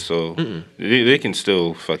finalized, so they can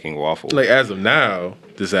still fucking waffle. Like, as of now,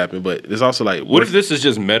 this happened, but there's also like, what if this is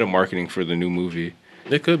just meta marketing for the new movie?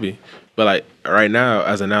 It could be, but like right now,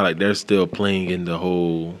 as of now, like they're still playing in the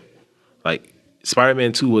whole, like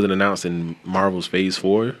Spider-Man 2 wasn't announced in Marvel's Phase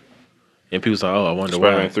 4, and people thought, oh, I wonder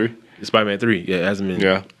why. Spider-Man 3, yeah, it hasn't been.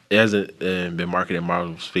 Yeah. It hasn't been marketed in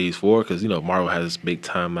Marvel's Phase 4 because Marvel has this big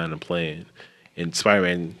timeline and plan, and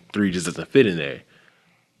Spider-Man 3 just doesn't fit in there.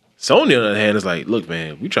 Sony, on the other hand, is like, look,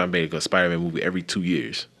 man, we try to make a Spider-Man movie every 2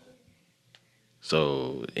 years.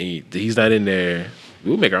 So he's not in there.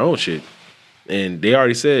 We'll make our own shit. And they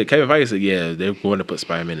already said, Kevin Feige said, yeah, they're going to put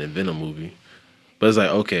Spider-Man in a Venom movie. But it's like,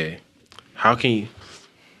 okay, and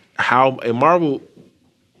Marvel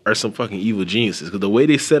are some fucking evil geniuses because the way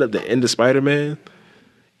they set up the end of Spider-Man,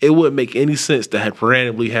 it wouldn't make any sense to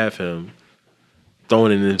randomly have him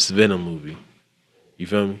thrown in this Venom movie. You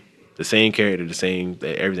feel me? The same character, the same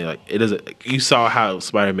everything. Like it doesn't. You saw how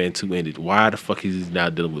Spider-Man 2 ended. Why the fuck is he now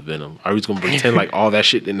dealing with Venom? Are we just gonna pretend like all that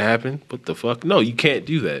shit didn't happen? What the fuck? No, you can't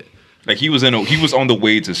do that. Like he was on the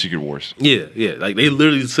way to Secret Wars. Yeah. Like they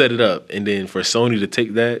literally set it up, and then for Sony to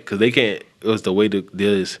take that because they can't. It was the way to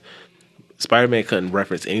deal is Spider-Man couldn't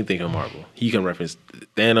reference anything on Marvel. He can reference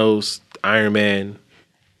Thanos, Iron Man.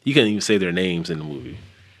 He couldn't even say their names in the movie.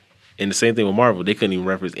 And the same thing with Marvel. They couldn't even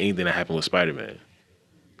reference anything that happened with Spider-Man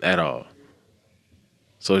at all.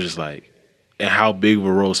 So it's just like, and how big of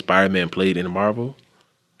a role Spider-Man played in Marvel,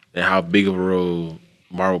 and how big of a role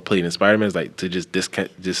Marvel played in Spider-Man is like to just pretend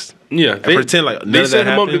like they set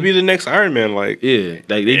him up to be the next Iron Man. Like like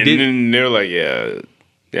they and did. Then they're like,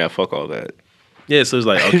 yeah, fuck all that. Yeah, so it's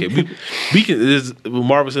like, okay, we can.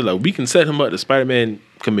 Marvel said like we can set him up. The Spider-Man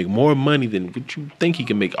can make more money than what you think he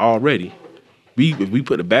can make already. If we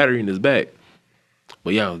put a battery in his back,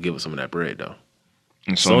 but y'all give us some of that bread though.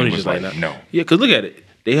 And Sony was just like, no. no. Yeah, because look at it.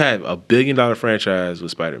 They have $1 billion franchise with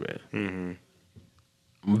Spider-Man.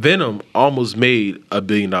 Mm-hmm. Venom almost made $1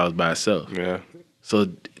 billion by itself. Yeah. So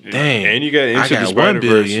dang. And you got Into the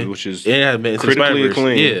Spider-Verse, which is critically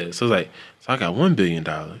acclaimed. Yeah. So it's like, I got $1 billion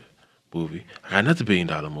movie. I got another $1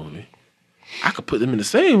 billion movie. I could put them in the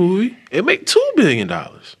same movie and make $2 billion.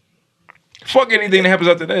 Fuck anything that happens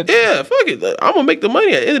after that. Yeah, fuck it. I'm gonna make the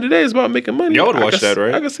money. At the end of the day, it's about making money. Y'all would watch that,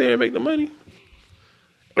 right? I can sit here and make the money.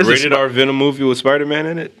 A rated R Venom movie with Spider-Man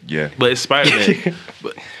in it? Yeah. But it's Spider-Man.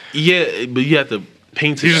 but you have to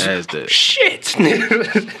paint it as that. Shit.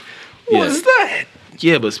 What's that?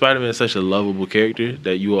 Yeah, but Spider-Man is such a lovable character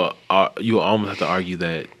that you will almost have to argue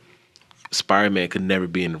that Spider-Man could never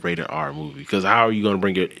be in a rated R movie. Because how are you going to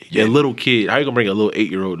bring a little kid? How are you going to bring a little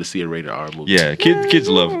 8-year-old to see a rated R movie? Yeah, kids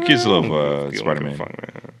love Spider-Man.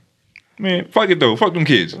 Man, fuck it though. Fuck them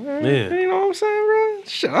kids. Yeah. You know what I'm saying, bro?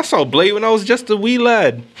 Shit, I saw Blade when I was just a wee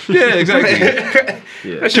lad. Yeah, exactly.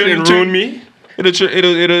 That shit didn't ruin me.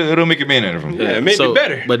 It'll make a man out of him. Yeah, it made me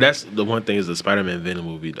better. But that's the one thing is the Spider-Man Venom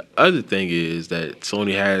movie. The other thing is that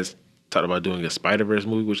Sony has talked about doing a Spider-Verse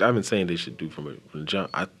movie, which I've been saying they should do from the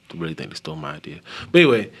jump. I really think they stole my idea. But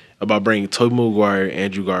anyway, about bringing Tobey Maguire,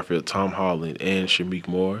 Andrew Garfield, Tom Holland, and Shameik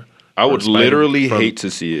Moore. I would literally hate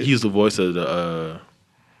to see it. He's the voice of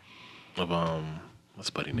what's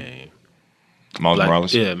the buddy name? Miles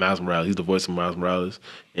Morales? Yeah, Miles Morales. He's the voice of Miles Morales.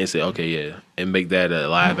 And say, okay, yeah. And make that a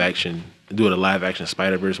live action, do it a live action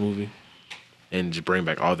Spider-Verse movie. and just bring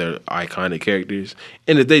back all their iconic characters.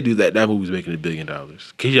 And if they do that, that movie's making $1 billion.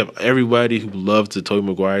 Because you have everybody who loves the Tobey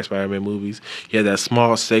Maguire Spider-Man movies. You have that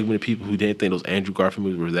small segment of people who didn't think those Andrew Garfield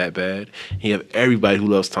movies were that bad. And you have everybody who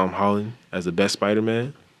loves Tom Holland as the best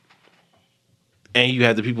Spider-Man. And you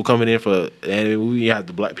have the people coming in for the anime movie. You have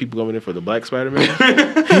the black people coming in for the black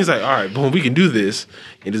Spider-Man. He's like, all right, boom, we can do this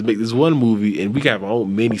and just make this one movie, and we can have our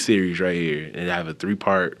own mini series right here and have a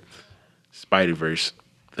 3-part Spider-Verse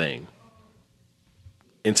thing.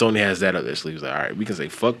 And Sony has that up their sleeves. Like, all right, we can say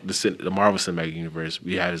fuck the Marvel Cinematic Universe.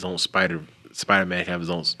 We have his own Spider-Man can have his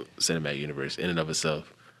own cinematic universe in and of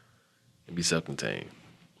itself and be self-contained.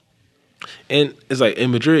 And it's like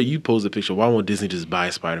in Madrid, you posed a picture. Why won't Disney just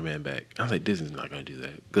buy Spider-Man back? I was like, Disney's not going to do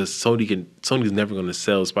that because Sony's never going to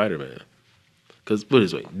sell Spider-Man. Because put it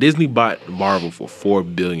this way, Disney bought Marvel for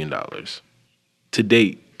 $4 billion. To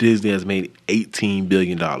date, Disney has made $18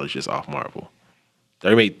 billion just off Marvel.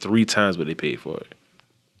 They made 3 times what they paid for it.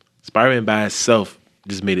 Spider-Man by itself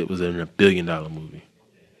just made it was in $1 billion movie.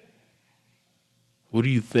 What do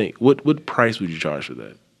you think? What price would you charge for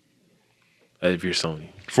that? If you're Sony.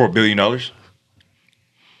 For $1 billion?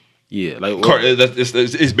 Yeah, like Card,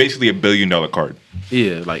 it's basically $1 billion card.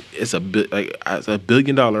 Yeah, like it's $1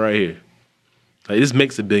 billion right here. Like this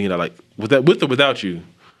makes $1 billion. Like with or without you,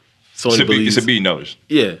 Sony believes it's $1 billion.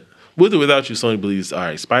 Yeah, with or without you, Sony believes. All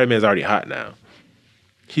right, Spider-Man's already hot now.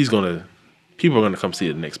 People are gonna come see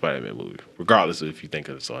the next Spider-Man movie, regardless of if you think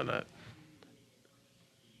of it or not.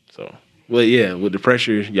 So, well, yeah, with the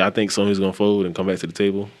pressure, y'all think Sony's gonna fold and come back to the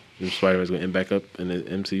table? And Spider-Man's gonna end back up in the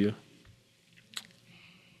MCU?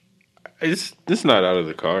 It's not out of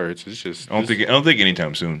the cards. It's just I don't think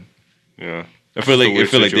anytime soon. Yeah. I feel like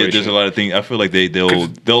there's a lot of things. I feel like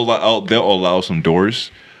they'll allow some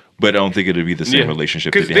doors, but I don't think it'll be the same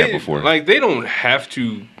relationship that they had before. Like they don't have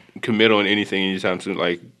to commit on anything anytime soon.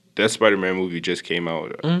 Like that Spider-Man movie just came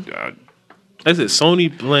out. I said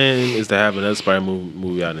Sony plan is to have another Spider-Man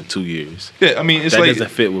movie out in 2 years. Yeah, I mean it's that like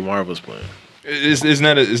doesn't fit with Marvel's plan. It's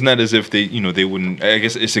not as if they wouldn't. I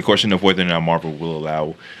guess it's a question of whether or not Marvel will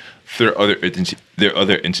allow their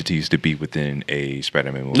other entities to be within a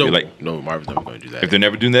Spider-Man movie. No, Marvel's never going to do that. If they're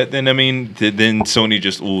never doing that, then I mean, then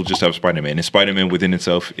Sony will just have Spider-Man, and Spider-Man within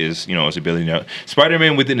itself is is $1 billion.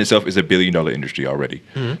 Spider-Man within itself is $1 billion industry already,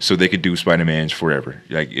 so they could do Spider-Mans forever.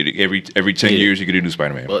 Like every 10 years, you could do a new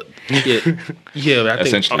Spider-Man. But yeah,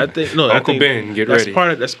 Essentially. I think Uncle Ben, get ready.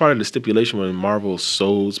 That's part of the stipulation when Marvel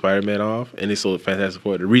sold Spider-Man off, and they sold Fantastic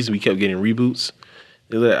Four. The reason we kept getting reboots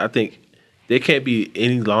is that I think they can't be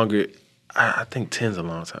any longer. I think 10's a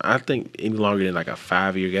long time. I think any longer than like a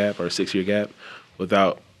 5-year gap or a 6-year gap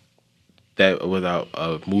without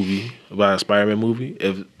a movie, without a Spider-Man movie.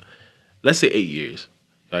 If let's say 8 years,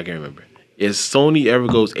 I can't remember. If Sony ever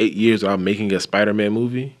goes 8 years without making a Spider-Man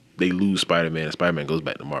movie, they lose Spider-Man, and Spider-Man goes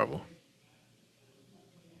back to Marvel.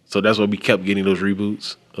 So that's why we kept getting those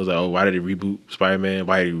reboots. I was like, oh, why did they reboot Spider-Man?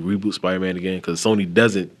 Why did they reboot Spider-Man again? Because Sony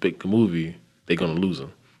doesn't pick a movie, they're gonna lose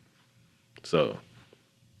them. So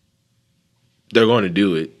they're going to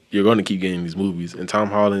do it. You're going to keep getting these movies. And Tom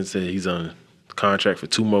Holland said he's on contract for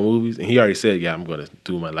 2 more movies. And he already said, yeah, I'm going to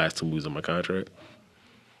do my last 2 movies on my contract.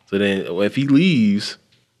 So then if he leaves,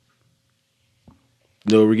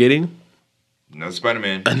 you know what we're getting? Another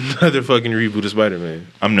Spider-Man. Another fucking reboot of Spider-Man.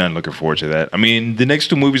 I'm not looking forward to that. I mean, the next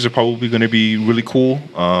 2 movies are probably going to be really cool.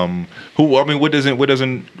 What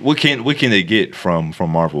can they get from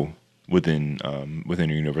Marvel within the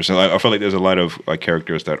universe? And I feel like there's a lot of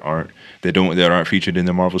characters that aren't featured in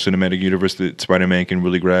the Marvel Cinematic Universe that Spider-Man can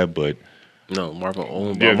really grab. But no, Marvel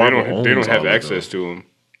owns. Yeah, they don't have access to them.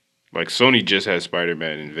 Like Sony just has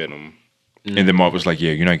Spider-Man and Venom. And then Marvel's like,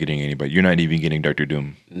 yeah, you're not getting anybody. You're not even getting Doctor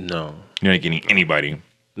Doom. No, you're not getting anybody.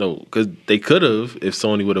 No, because they could have if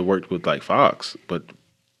Sony would have worked with like Fox, but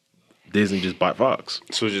Disney just bought Fox.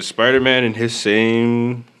 So just Spider-Man and his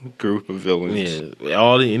same group of villains.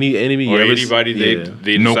 Yeah, any enemy or anybody they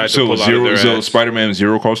decide to pull out of their ass. Spider-Man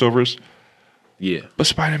 0 crossovers. Yeah, but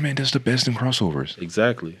Spider-Man does the best in crossovers.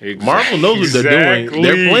 Exactly. Marvel knows what they're doing.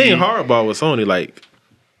 They're playing hardball with Sony. Like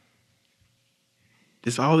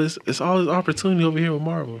it's all this opportunity over here with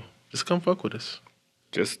Marvel. Just come fuck with us.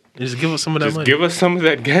 Just give us some of that money. Give us some of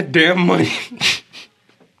that goddamn money.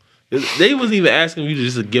 They wasn't even asking you to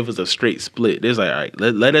just give us a straight split. They're like, all right,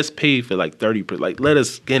 let us pay for like 30%. Like, let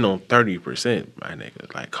us get on 30%, my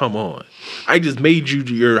nigga. Like, come on. I just made you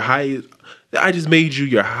your highest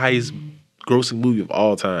grossing movie of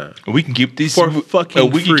all time. We can keep this for fucking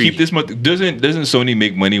we free. Can keep this month. Doesn't Sony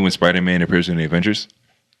make money when Spider-Man appears in the Avengers?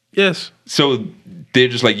 Yes. So they're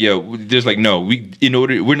just like, yo, there's like, no,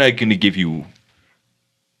 we're not going to give you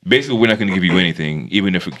Basically, we're not going to give you anything,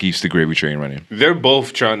 even if it keeps the gravy train running. They're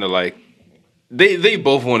both trying to like, they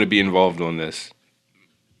both want to be involved on this,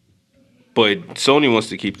 but Sony wants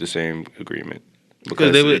to keep the same agreement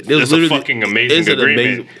because it's a fucking amazing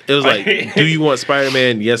agreement. It was like, do you want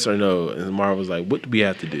Spider-Man? Yes or no? And Marvel was like, what do we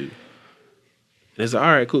have to do? And it's like,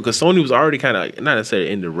 all right, cool. Because Sony was already kind of, not necessarily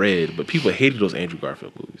in the red, but people hated those Andrew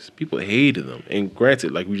Garfield movies. People hated them. And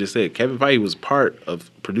granted, like we just said, Kevin Feige was part of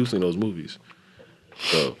producing those movies.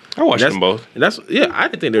 So I watched them both. And that's I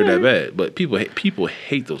didn't think they were that bad, but people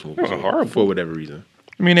hate those movies for whatever reason.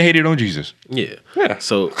 I mean, they hated on Jesus. Yeah. Yeah.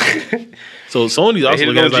 So Sony's also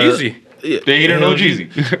hated on Jeezy. They hated on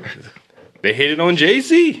Jeezy. They hated on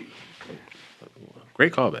Jay-Z.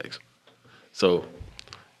 Great callbacks. So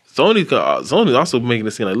Sony's also making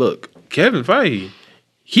it seem like, look, Kevin Feige,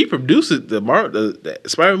 he produces the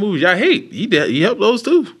Spider-Man movies y'all hate. He helped those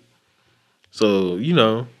too. So,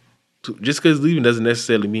 just because leaving doesn't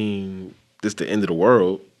necessarily mean it's the end of the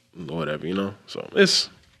world or whatever, So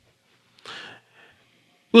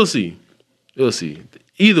we'll see.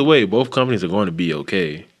 Either way, both companies are going to be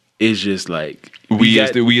okay. It's just like we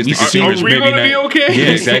as the consumers, are we maybe gonna not. be okay?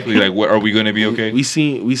 Yeah, exactly. Like, what are we going to be okay? We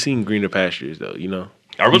seen greener pastures though.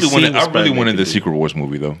 I really wanted the Secret Wars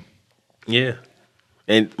movie though. Yeah.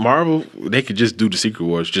 And Marvel, they could just do the Secret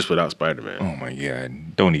Wars just without Spider-Man. Oh my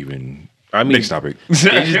god! Don't even. I mean, next topic. They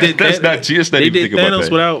just did Let's not even think about Thanos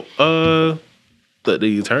that. without the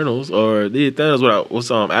Eternals, or they did Thanos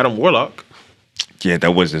without Adam Warlock. Yeah,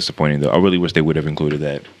 that was disappointing though. I really wish they would have included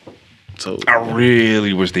that. So I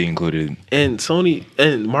really wish they included. And Sony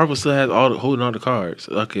and Marvel still has holding all the cards.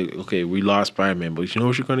 Okay, we lost Spider-Man, but you know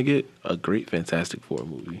what you're gonna get? A great Fantastic Four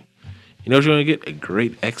movie. You know what you're gonna get? A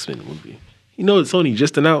great X-Men movie. You know what Sony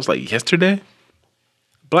just announced like yesterday?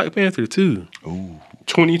 Black Panther 2. Ooh.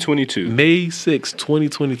 2022. May 6,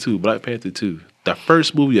 2022, Black Panther 2. The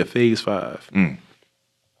first movie of Phase 5. Mm.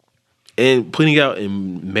 And putting out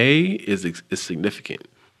in May is significant.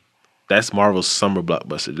 That's Marvel's summer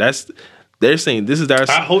blockbuster. They're saying this is our.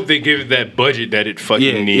 I hope they give it that budget that it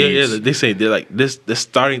fucking needs. Yeah. They say they're like this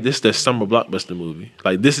their summer blockbuster movie.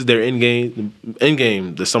 Like this is their end game.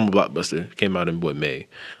 The summer blockbuster came out in May.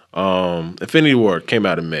 Infinity War came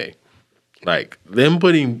out in May. Like them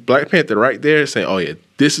putting Black Panther right there, saying, "Oh yeah,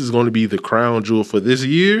 this is going to be the crown jewel for this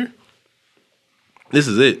year. This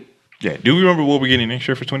is it." Yeah. Do we remember what we're getting next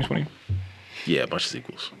year for 2020? Yeah, a bunch of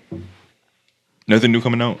sequels. Nothing new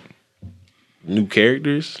coming out. New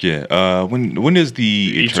characters. Yeah. When is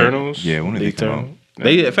the Eternals? Yeah. When did they come out?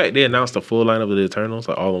 In fact, they announced the full lineup of the Eternals.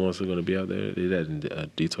 Like all the ones that are going to be out there. They did that in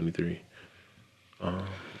D23.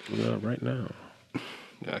 Right now.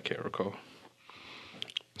 I can't recall.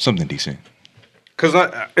 Something decent. Cause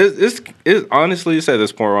it's honestly it's at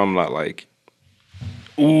this point where I'm not like,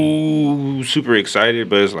 ooh, super excited,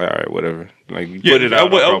 but it's like all right, whatever. Like put it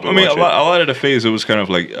out. I mean, a lot of the phase it was kind of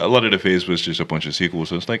like a lot of the phase was just a bunch of sequels.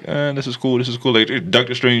 So it's like, this is cool. Like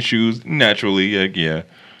Doctor Strange shoes, naturally, yeah.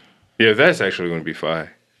 Yeah, that's actually going to be fine.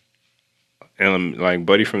 And like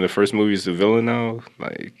Buddy from the first movie is the villain now.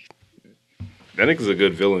 Like that nigga's a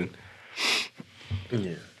good villain.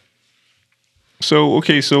 Yeah. So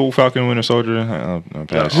Falcon, Winter Soldier, I'll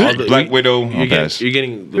pass. Black Widow, I'll pass. You're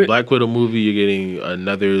getting the Black Widow movie. You're getting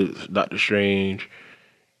another Doctor Strange.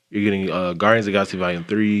 You're getting Guardians of the Galaxy Volume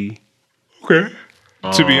 3. Okay.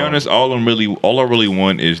 To be honest, all I really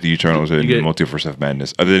want is the Eternals and Multiverse of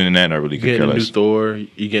Madness. Other than that, I really could care You're getting less. new Thor.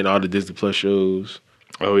 You're getting all the Disney Plus shows.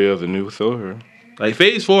 Oh yeah, the new Thor. Like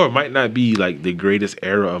Phase 4 might not be like the greatest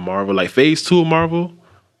era of Marvel. Like Phase 2 of Marvel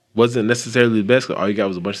wasn't necessarily the best. Cause all you got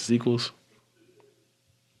was a bunch of sequels.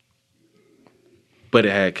 But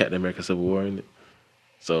it had Captain America Civil War in it.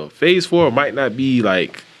 So Phase 4 might not be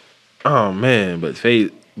like, oh man, but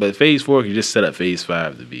Phase 4 could just set up Phase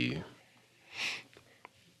 5 to be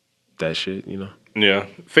that shit, Yeah,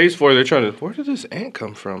 Phase 4. They're trying to. Where did this ant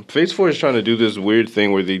come from? Phase 4 is trying to do this weird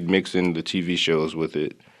thing where they mix in the TV shows with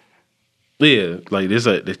it. Yeah, like the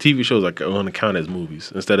TV shows like on to count as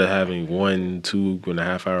movies instead of having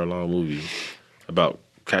 2.5 hour long movie about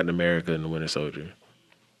Captain America and the Winter Soldier.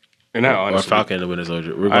 And or Falcon and the Winter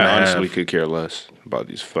Soldier. I honestly could care less about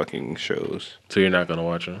these fucking shows. So you're not gonna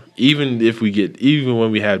watch them, even when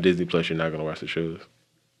we have Disney Plus, you're not gonna watch the shows.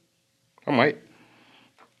 I might.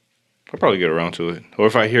 I'll probably get around to it, or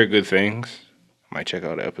if I hear good things, I might check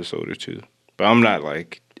out an episode or two. But I'm not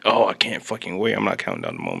like, oh, I can't fucking wait. I'm not counting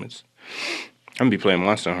down the moments. I'm gonna be playing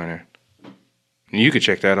Monster Hunter. And you can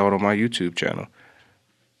check that out on my YouTube channel,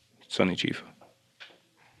 Sonny Chief.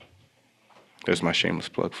 That's my shameless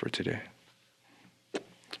plug for today. Yeah.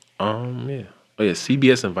 Oh yeah,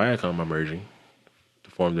 CBS and Viacom are merging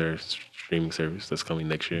to form their streaming service that's coming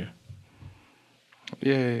next year.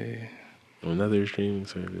 Yay. Another streaming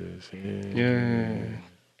service. Yeah.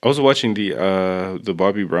 I was watching the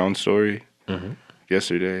Bobby Brown story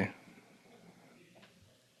yesterday.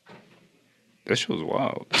 That shit was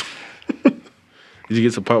wild. Did you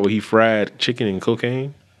get to the part where he fried chicken and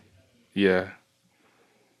cocaine? Yeah.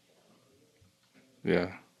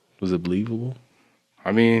 Yeah. Was it believable?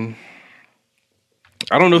 I mean,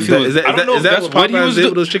 I don't know if Is he that, was. is that, I don't know if is that that's what what he Popeyes was did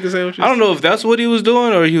with doing. those chicken sandwiches? I don't know if that's what he was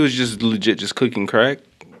doing or he was just legit just cooking crack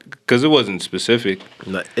because it wasn't specific.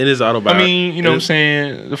 In his autobiography. I mean, you know what I'm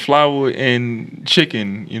saying? The flour and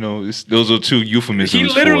chicken, those are two euphemisms. He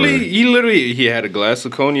literally he had a glass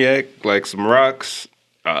of cognac, like some rocks,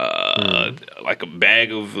 like a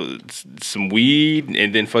bag of some weed,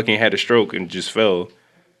 and then fucking had a stroke and just fell.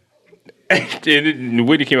 And then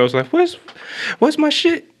Whitney came out, was like, "Where's my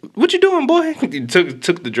shit? What you doing, boy?" He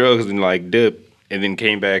took the drugs and like dipped, and then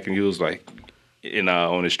came back and he was like,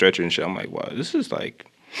 on a stretcher and shit. I'm like, wow, this is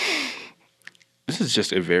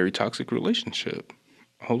just a very toxic relationship.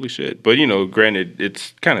 Holy shit! But granted,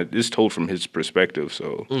 it's told from his perspective,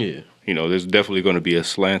 so yeah. There's definitely going to be a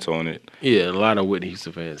slant on it. Yeah, and a lot of Whitney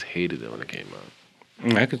Houston fans hated it when it came out.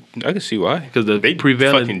 I could see why, because they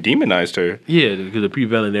fucking demonized her. Yeah, because the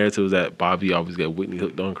prevailing narrative was that Bobby always got Whitney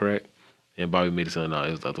hooked on crack, and Bobby made it sound like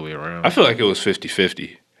it was the other way around. I feel like it was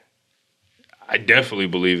 50-50. I definitely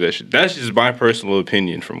believe that shit. That's just my personal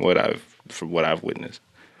opinion from what I've witnessed.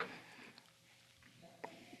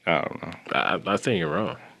 I don't know. I'm not saying you're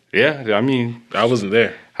wrong. Yeah, I mean, I wasn't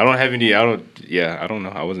there. I don't know.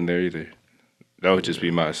 I wasn't there either. That would just be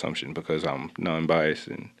my assumption because I'm non-biased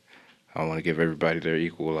and I want to give everybody their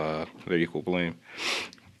equal blame.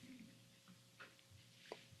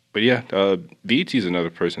 But yeah, BET is another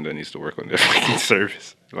person that needs to work on their fucking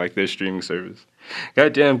service, like their streaming service.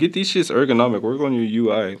 Goddamn, get these shits ergonomic. Work on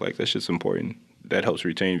your UI. Like that shit's important. That helps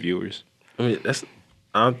retain viewers. I mean,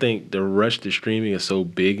 I don't think the rush to streaming is so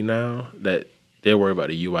big now that they'll worry about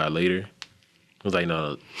the UI later. It was like,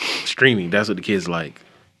 no, streaming, that's what the kids like.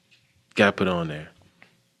 Gotta put it on there.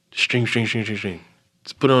 Stream.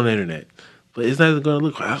 Just put it on the internet. But it's not even gonna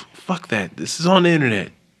look like, fuck that. This is on the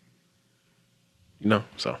internet.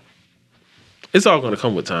 So it's all gonna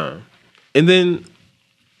come with time. And then,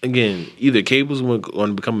 again, either cable's going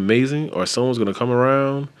to become amazing or someone's gonna come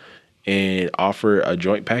around and offer a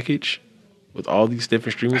joint package with all these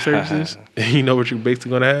different streaming services. And you know what you're basically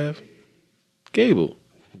gonna have? Cable.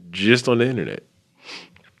 Just on the internet.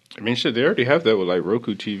 I mean, shit, they already have that with like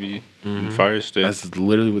Roku TV and Fire Stick. That's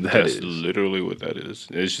literally what that is. That's literally what that is.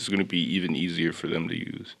 It's just going to be even easier for them to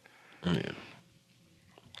use. Yeah.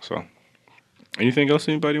 So, anything else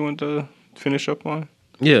anybody want to finish up on?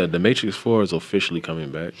 Yeah, The Matrix 4 is officially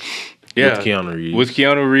coming back. Yeah. With Keanu Reeves. With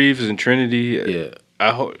Keanu Reeves and Trinity. Yeah.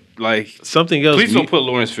 I hope, something else. Please don't put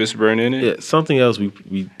Lawrence Fishburne in it. Yeah, something else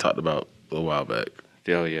we talked about a while back.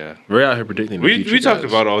 Hell yeah. We're out here predicting the future, We talked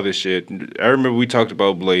guys. about all this shit. I remember we talked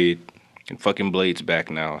about Blade, and fucking Blade's back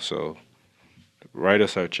now, so write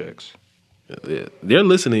us our checks. Yeah. They're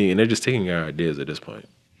listening, and they're just taking our ideas at this point.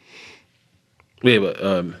 Yeah,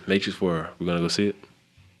 but Matrix 4, we're going to go see it?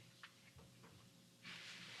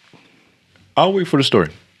 I'll wait for the story.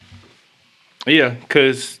 Yeah,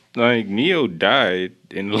 because Neo died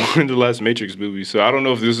in the last Matrix movie, so I don't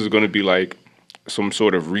know if this is going to be like some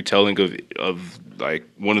sort of retelling of like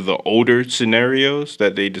one of the older scenarios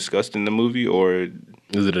that they discussed in the movie, or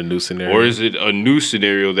is it a new scenario? Or is it a new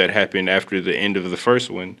scenario that happened after the end of the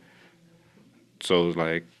first one? So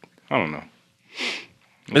like, I don't know.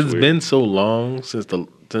 It's been so long since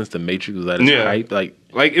the Matrix was at its height.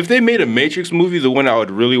 Like if they made a Matrix movie, the one I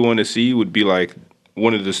would really want to see would be like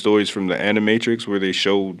one of the stories from the Animatrix where they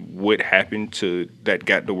showed what happened that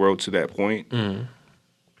got the world to that point. Mm-hmm.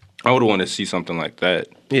 I would want to see something like that.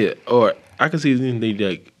 Yeah, or I could see they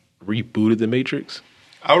like rebooted the Matrix.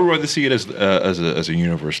 I would rather see it as a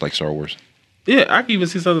universe like Star Wars. Yeah, I could even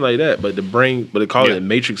see something like that. But they call it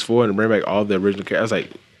Matrix 4 and bring back all the original characters. I was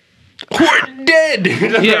like, we're dead.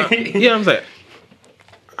 yeah. I was like,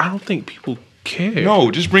 I don't think people care.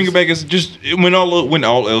 No, just bring it back as just when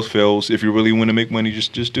all else fails. If you really want to make money,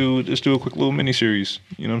 just do a quick little miniseries.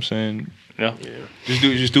 You know what I'm saying? Yeah.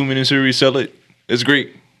 Just do a miniseries, sell it. It's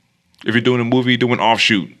great. If you're doing a movie, do an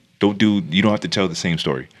offshoot. You don't have to tell the same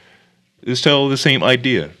story. Just tell the same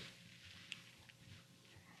idea.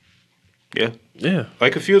 Yeah.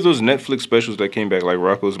 Like a few of those Netflix specials that came back, like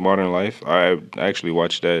Rocko's Modern Life. I actually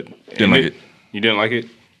watched that. Didn't like it. You didn't like it?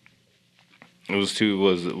 It was too.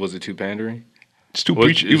 Was it too pandering? It's too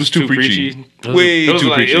preachy. It was too preachy. Way It was too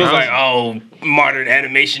like preachy. it was like, oh, modern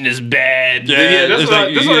animation is bad. Yeah, that's what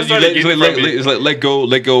I started getting from it. it's like let go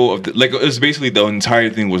of let go. It's basically the entire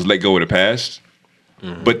thing was let go of the past,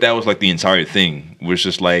 but that was like the entire thing was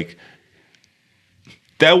just like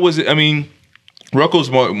that was. I mean, Rocco's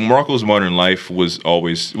Modern Life was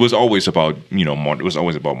always about it was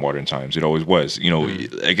always about modern times. It always was.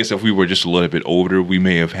 I guess if we were just a little bit older, we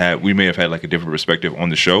may have had like a different perspective on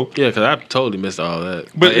the show. Yeah, because I totally missed all that.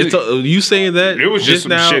 But But you saying that It was just some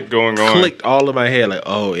now shit going on. clicked all in my head. Like,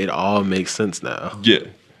 oh, it all makes sense now. Yeah.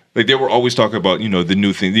 Like they were always talking about, the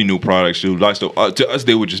new thing, the new products, to us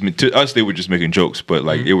they were just making jokes, but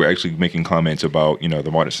like they were actually making comments about,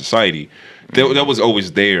 the modern society. That was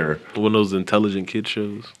always there. One of those intelligent kid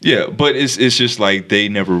shows. Yeah, but it's just like they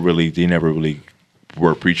never really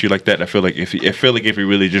were preachy like that. I feel like if he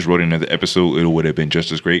really just wrote another episode, it would have been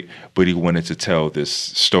just as great. But he wanted to tell this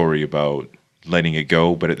story about letting it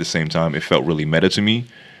go, but at the same time, it felt really meta to me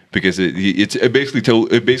because it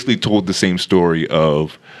basically told the same story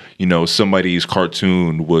of somebody's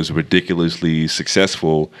cartoon was ridiculously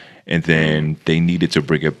successful, and then they needed to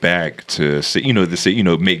bring it back to say they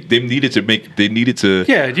needed to.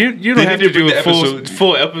 Yeah, you don't have to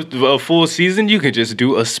do a full season. You can just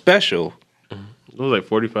do a special. It was like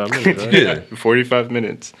 45 minutes, right? Yeah, 45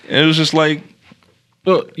 minutes. and it was just like.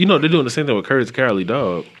 Well, they're doing the same thing with Courage the Cowardly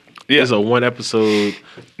Dog. Yeah. It's a one episode.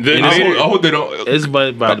 I hope they don't. It's by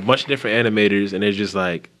a bunch of different animators, and they're just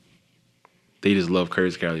like, they just love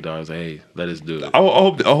Courage the Cowardly Dog. It's like, hey, let us do it. I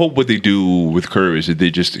hope what they do with Courage is that they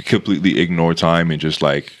just completely ignore time and just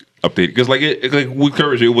like update, because like with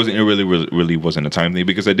Courage it really wasn't a time thing,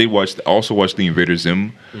 because I also watched the Invader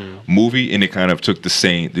Zim movie, and it kind of took the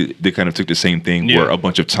same thing where a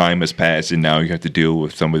bunch of time has passed and now you have to deal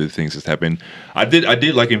with some of the things that's happened. I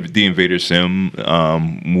did like the Invader Zim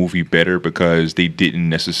movie better because they didn't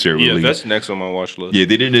necessarily that's next on my watch list. Yeah,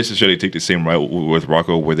 they didn't necessarily take the same route with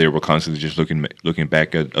Rocco, where they were constantly just looking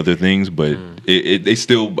back at other things. But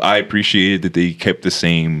I appreciated that they kept the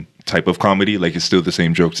same type of comedy. Like, it's still the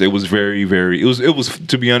same jokes. It was very, very. It was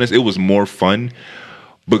to be honest, it was more fun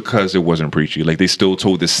because it wasn't preachy. Like, they still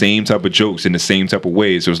told the same type of jokes in the same type of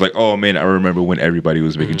ways. It was like, oh man, I remember when everybody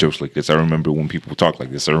was making jokes like this. I remember when people talk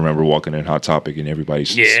like this. I remember walking in Hot Topic and everybody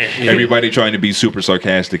trying to be super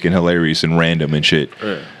sarcastic and hilarious and random and shit.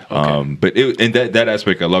 Right. Okay. But that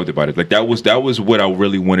aspect I loved about it. Like, that was what I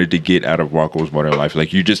really wanted to get out of Rocco's Modern Life.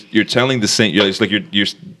 Like, you're telling the same. It's like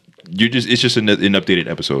it's just an updated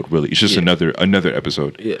episode. Really, it's just another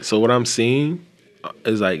episode. Yeah. So what I'm seeing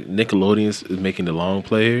is like Nickelodeon is making the long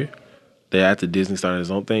play here. That after Disney started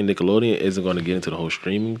its own thing, Nickelodeon isn't going to get into the whole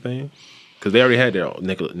streaming thing because they already had their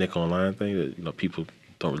Nick Online thing that people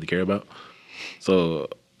don't really care about. So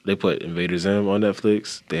they put Invader Zim on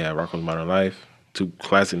Netflix. They have Rocko's Modern Life, two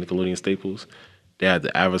classic Nickelodeon staples. They have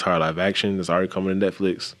the Avatar live action that's already coming to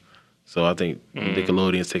Netflix. So I think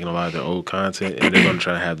Nickelodeon's taking a lot of their old content and they're going to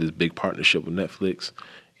try to have this big partnership with Netflix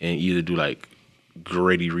and either do like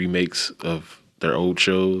gritty remakes of their old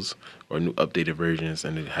shows or new updated versions,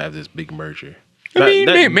 and then have this big merger. Not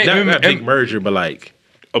big merger, but like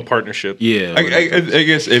a partnership. Yeah, I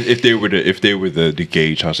guess if they were to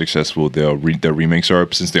gauge how successful their remakes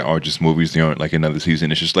are, since they are just movies, they aren't like another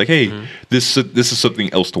season. It's just like, hey, this is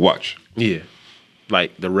something else to watch. Yeah,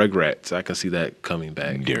 like the Rugrats, I can see that coming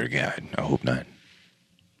back. Dear God, I hope not.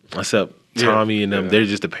 Except Tommy and them, they're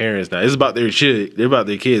just the parents now. It's about their shit. They're about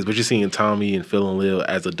their kids, but you're seeing Tommy and Phil and Lil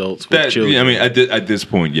as adults with children. I mean, at this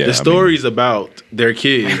point, yeah. The story's about their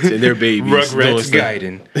kids and their babies. Rugrats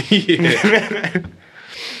guiding. Yeah.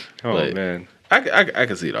 Oh man, I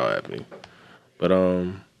can see it all happening. But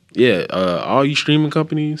all you streaming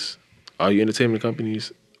companies, all you entertainment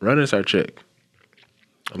companies, run us our check.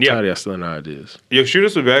 I'm tired of y'all stealing our ideas. Yo, shoot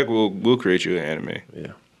us a bag. We'll create you an anime.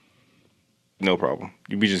 Yeah. No problem.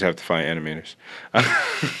 We just have to find animators.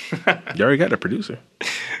 You already got a producer.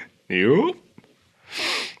 You?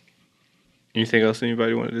 Anything else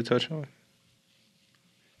anybody wanted to touch on?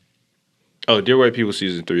 Oh, Dear White People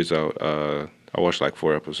season 3 is out. I watched like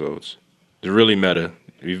 4 episodes. It's really meta,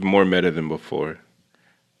 even more meta than before.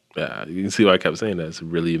 Yeah, you can see why I kept saying that. It's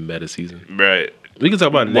really a meta season. Right. We can talk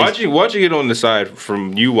about it watching it on the side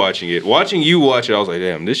from you watching it. Watching you watch it, I was like,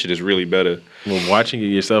 damn, this shit is really better. When watching it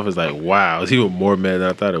yourself is like, wow, it's even more meta than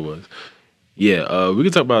I thought it was. Yeah, we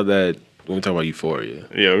can talk about that when we talk about Euphoria.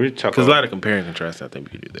 Yeah, we talk because a lot of compare and contrast I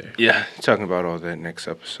think we can do there. Yeah, talking about all that next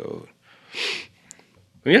episode.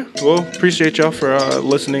 Yeah, well, appreciate y'all for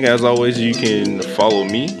listening. As always, you can follow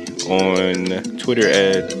me on Twitter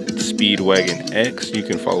at SpeedwagonX. You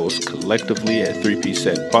can follow us collectively at 3P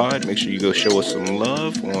Set Pod. Make sure you go show us some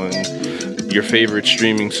love on your favorite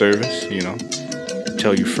streaming service. You know,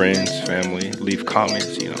 tell your friends, family, leave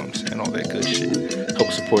comments. You know what I'm saying? All that good shit.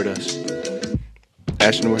 Help support us.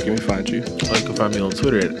 Ashton, where can we find you? Or you can find me on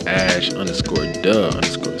Twitter at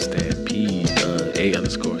ash_the_stampede,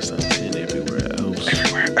 A_Sun10 everywhere else.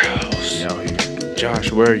 Everywhere else. We out here.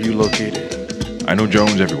 Josh, where are you located? I know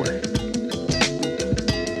Jones everywhere.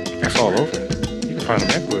 That's all over. You can find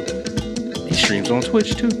him everywhere. He streams on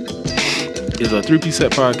Twitch too. It's a 3P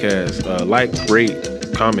Set podcast. Like, rate,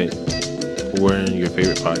 comment, or in your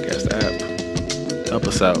favorite podcast app. Help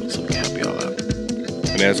us out so we can help y'all out.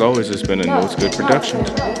 And as always, it's been a Notes Good production.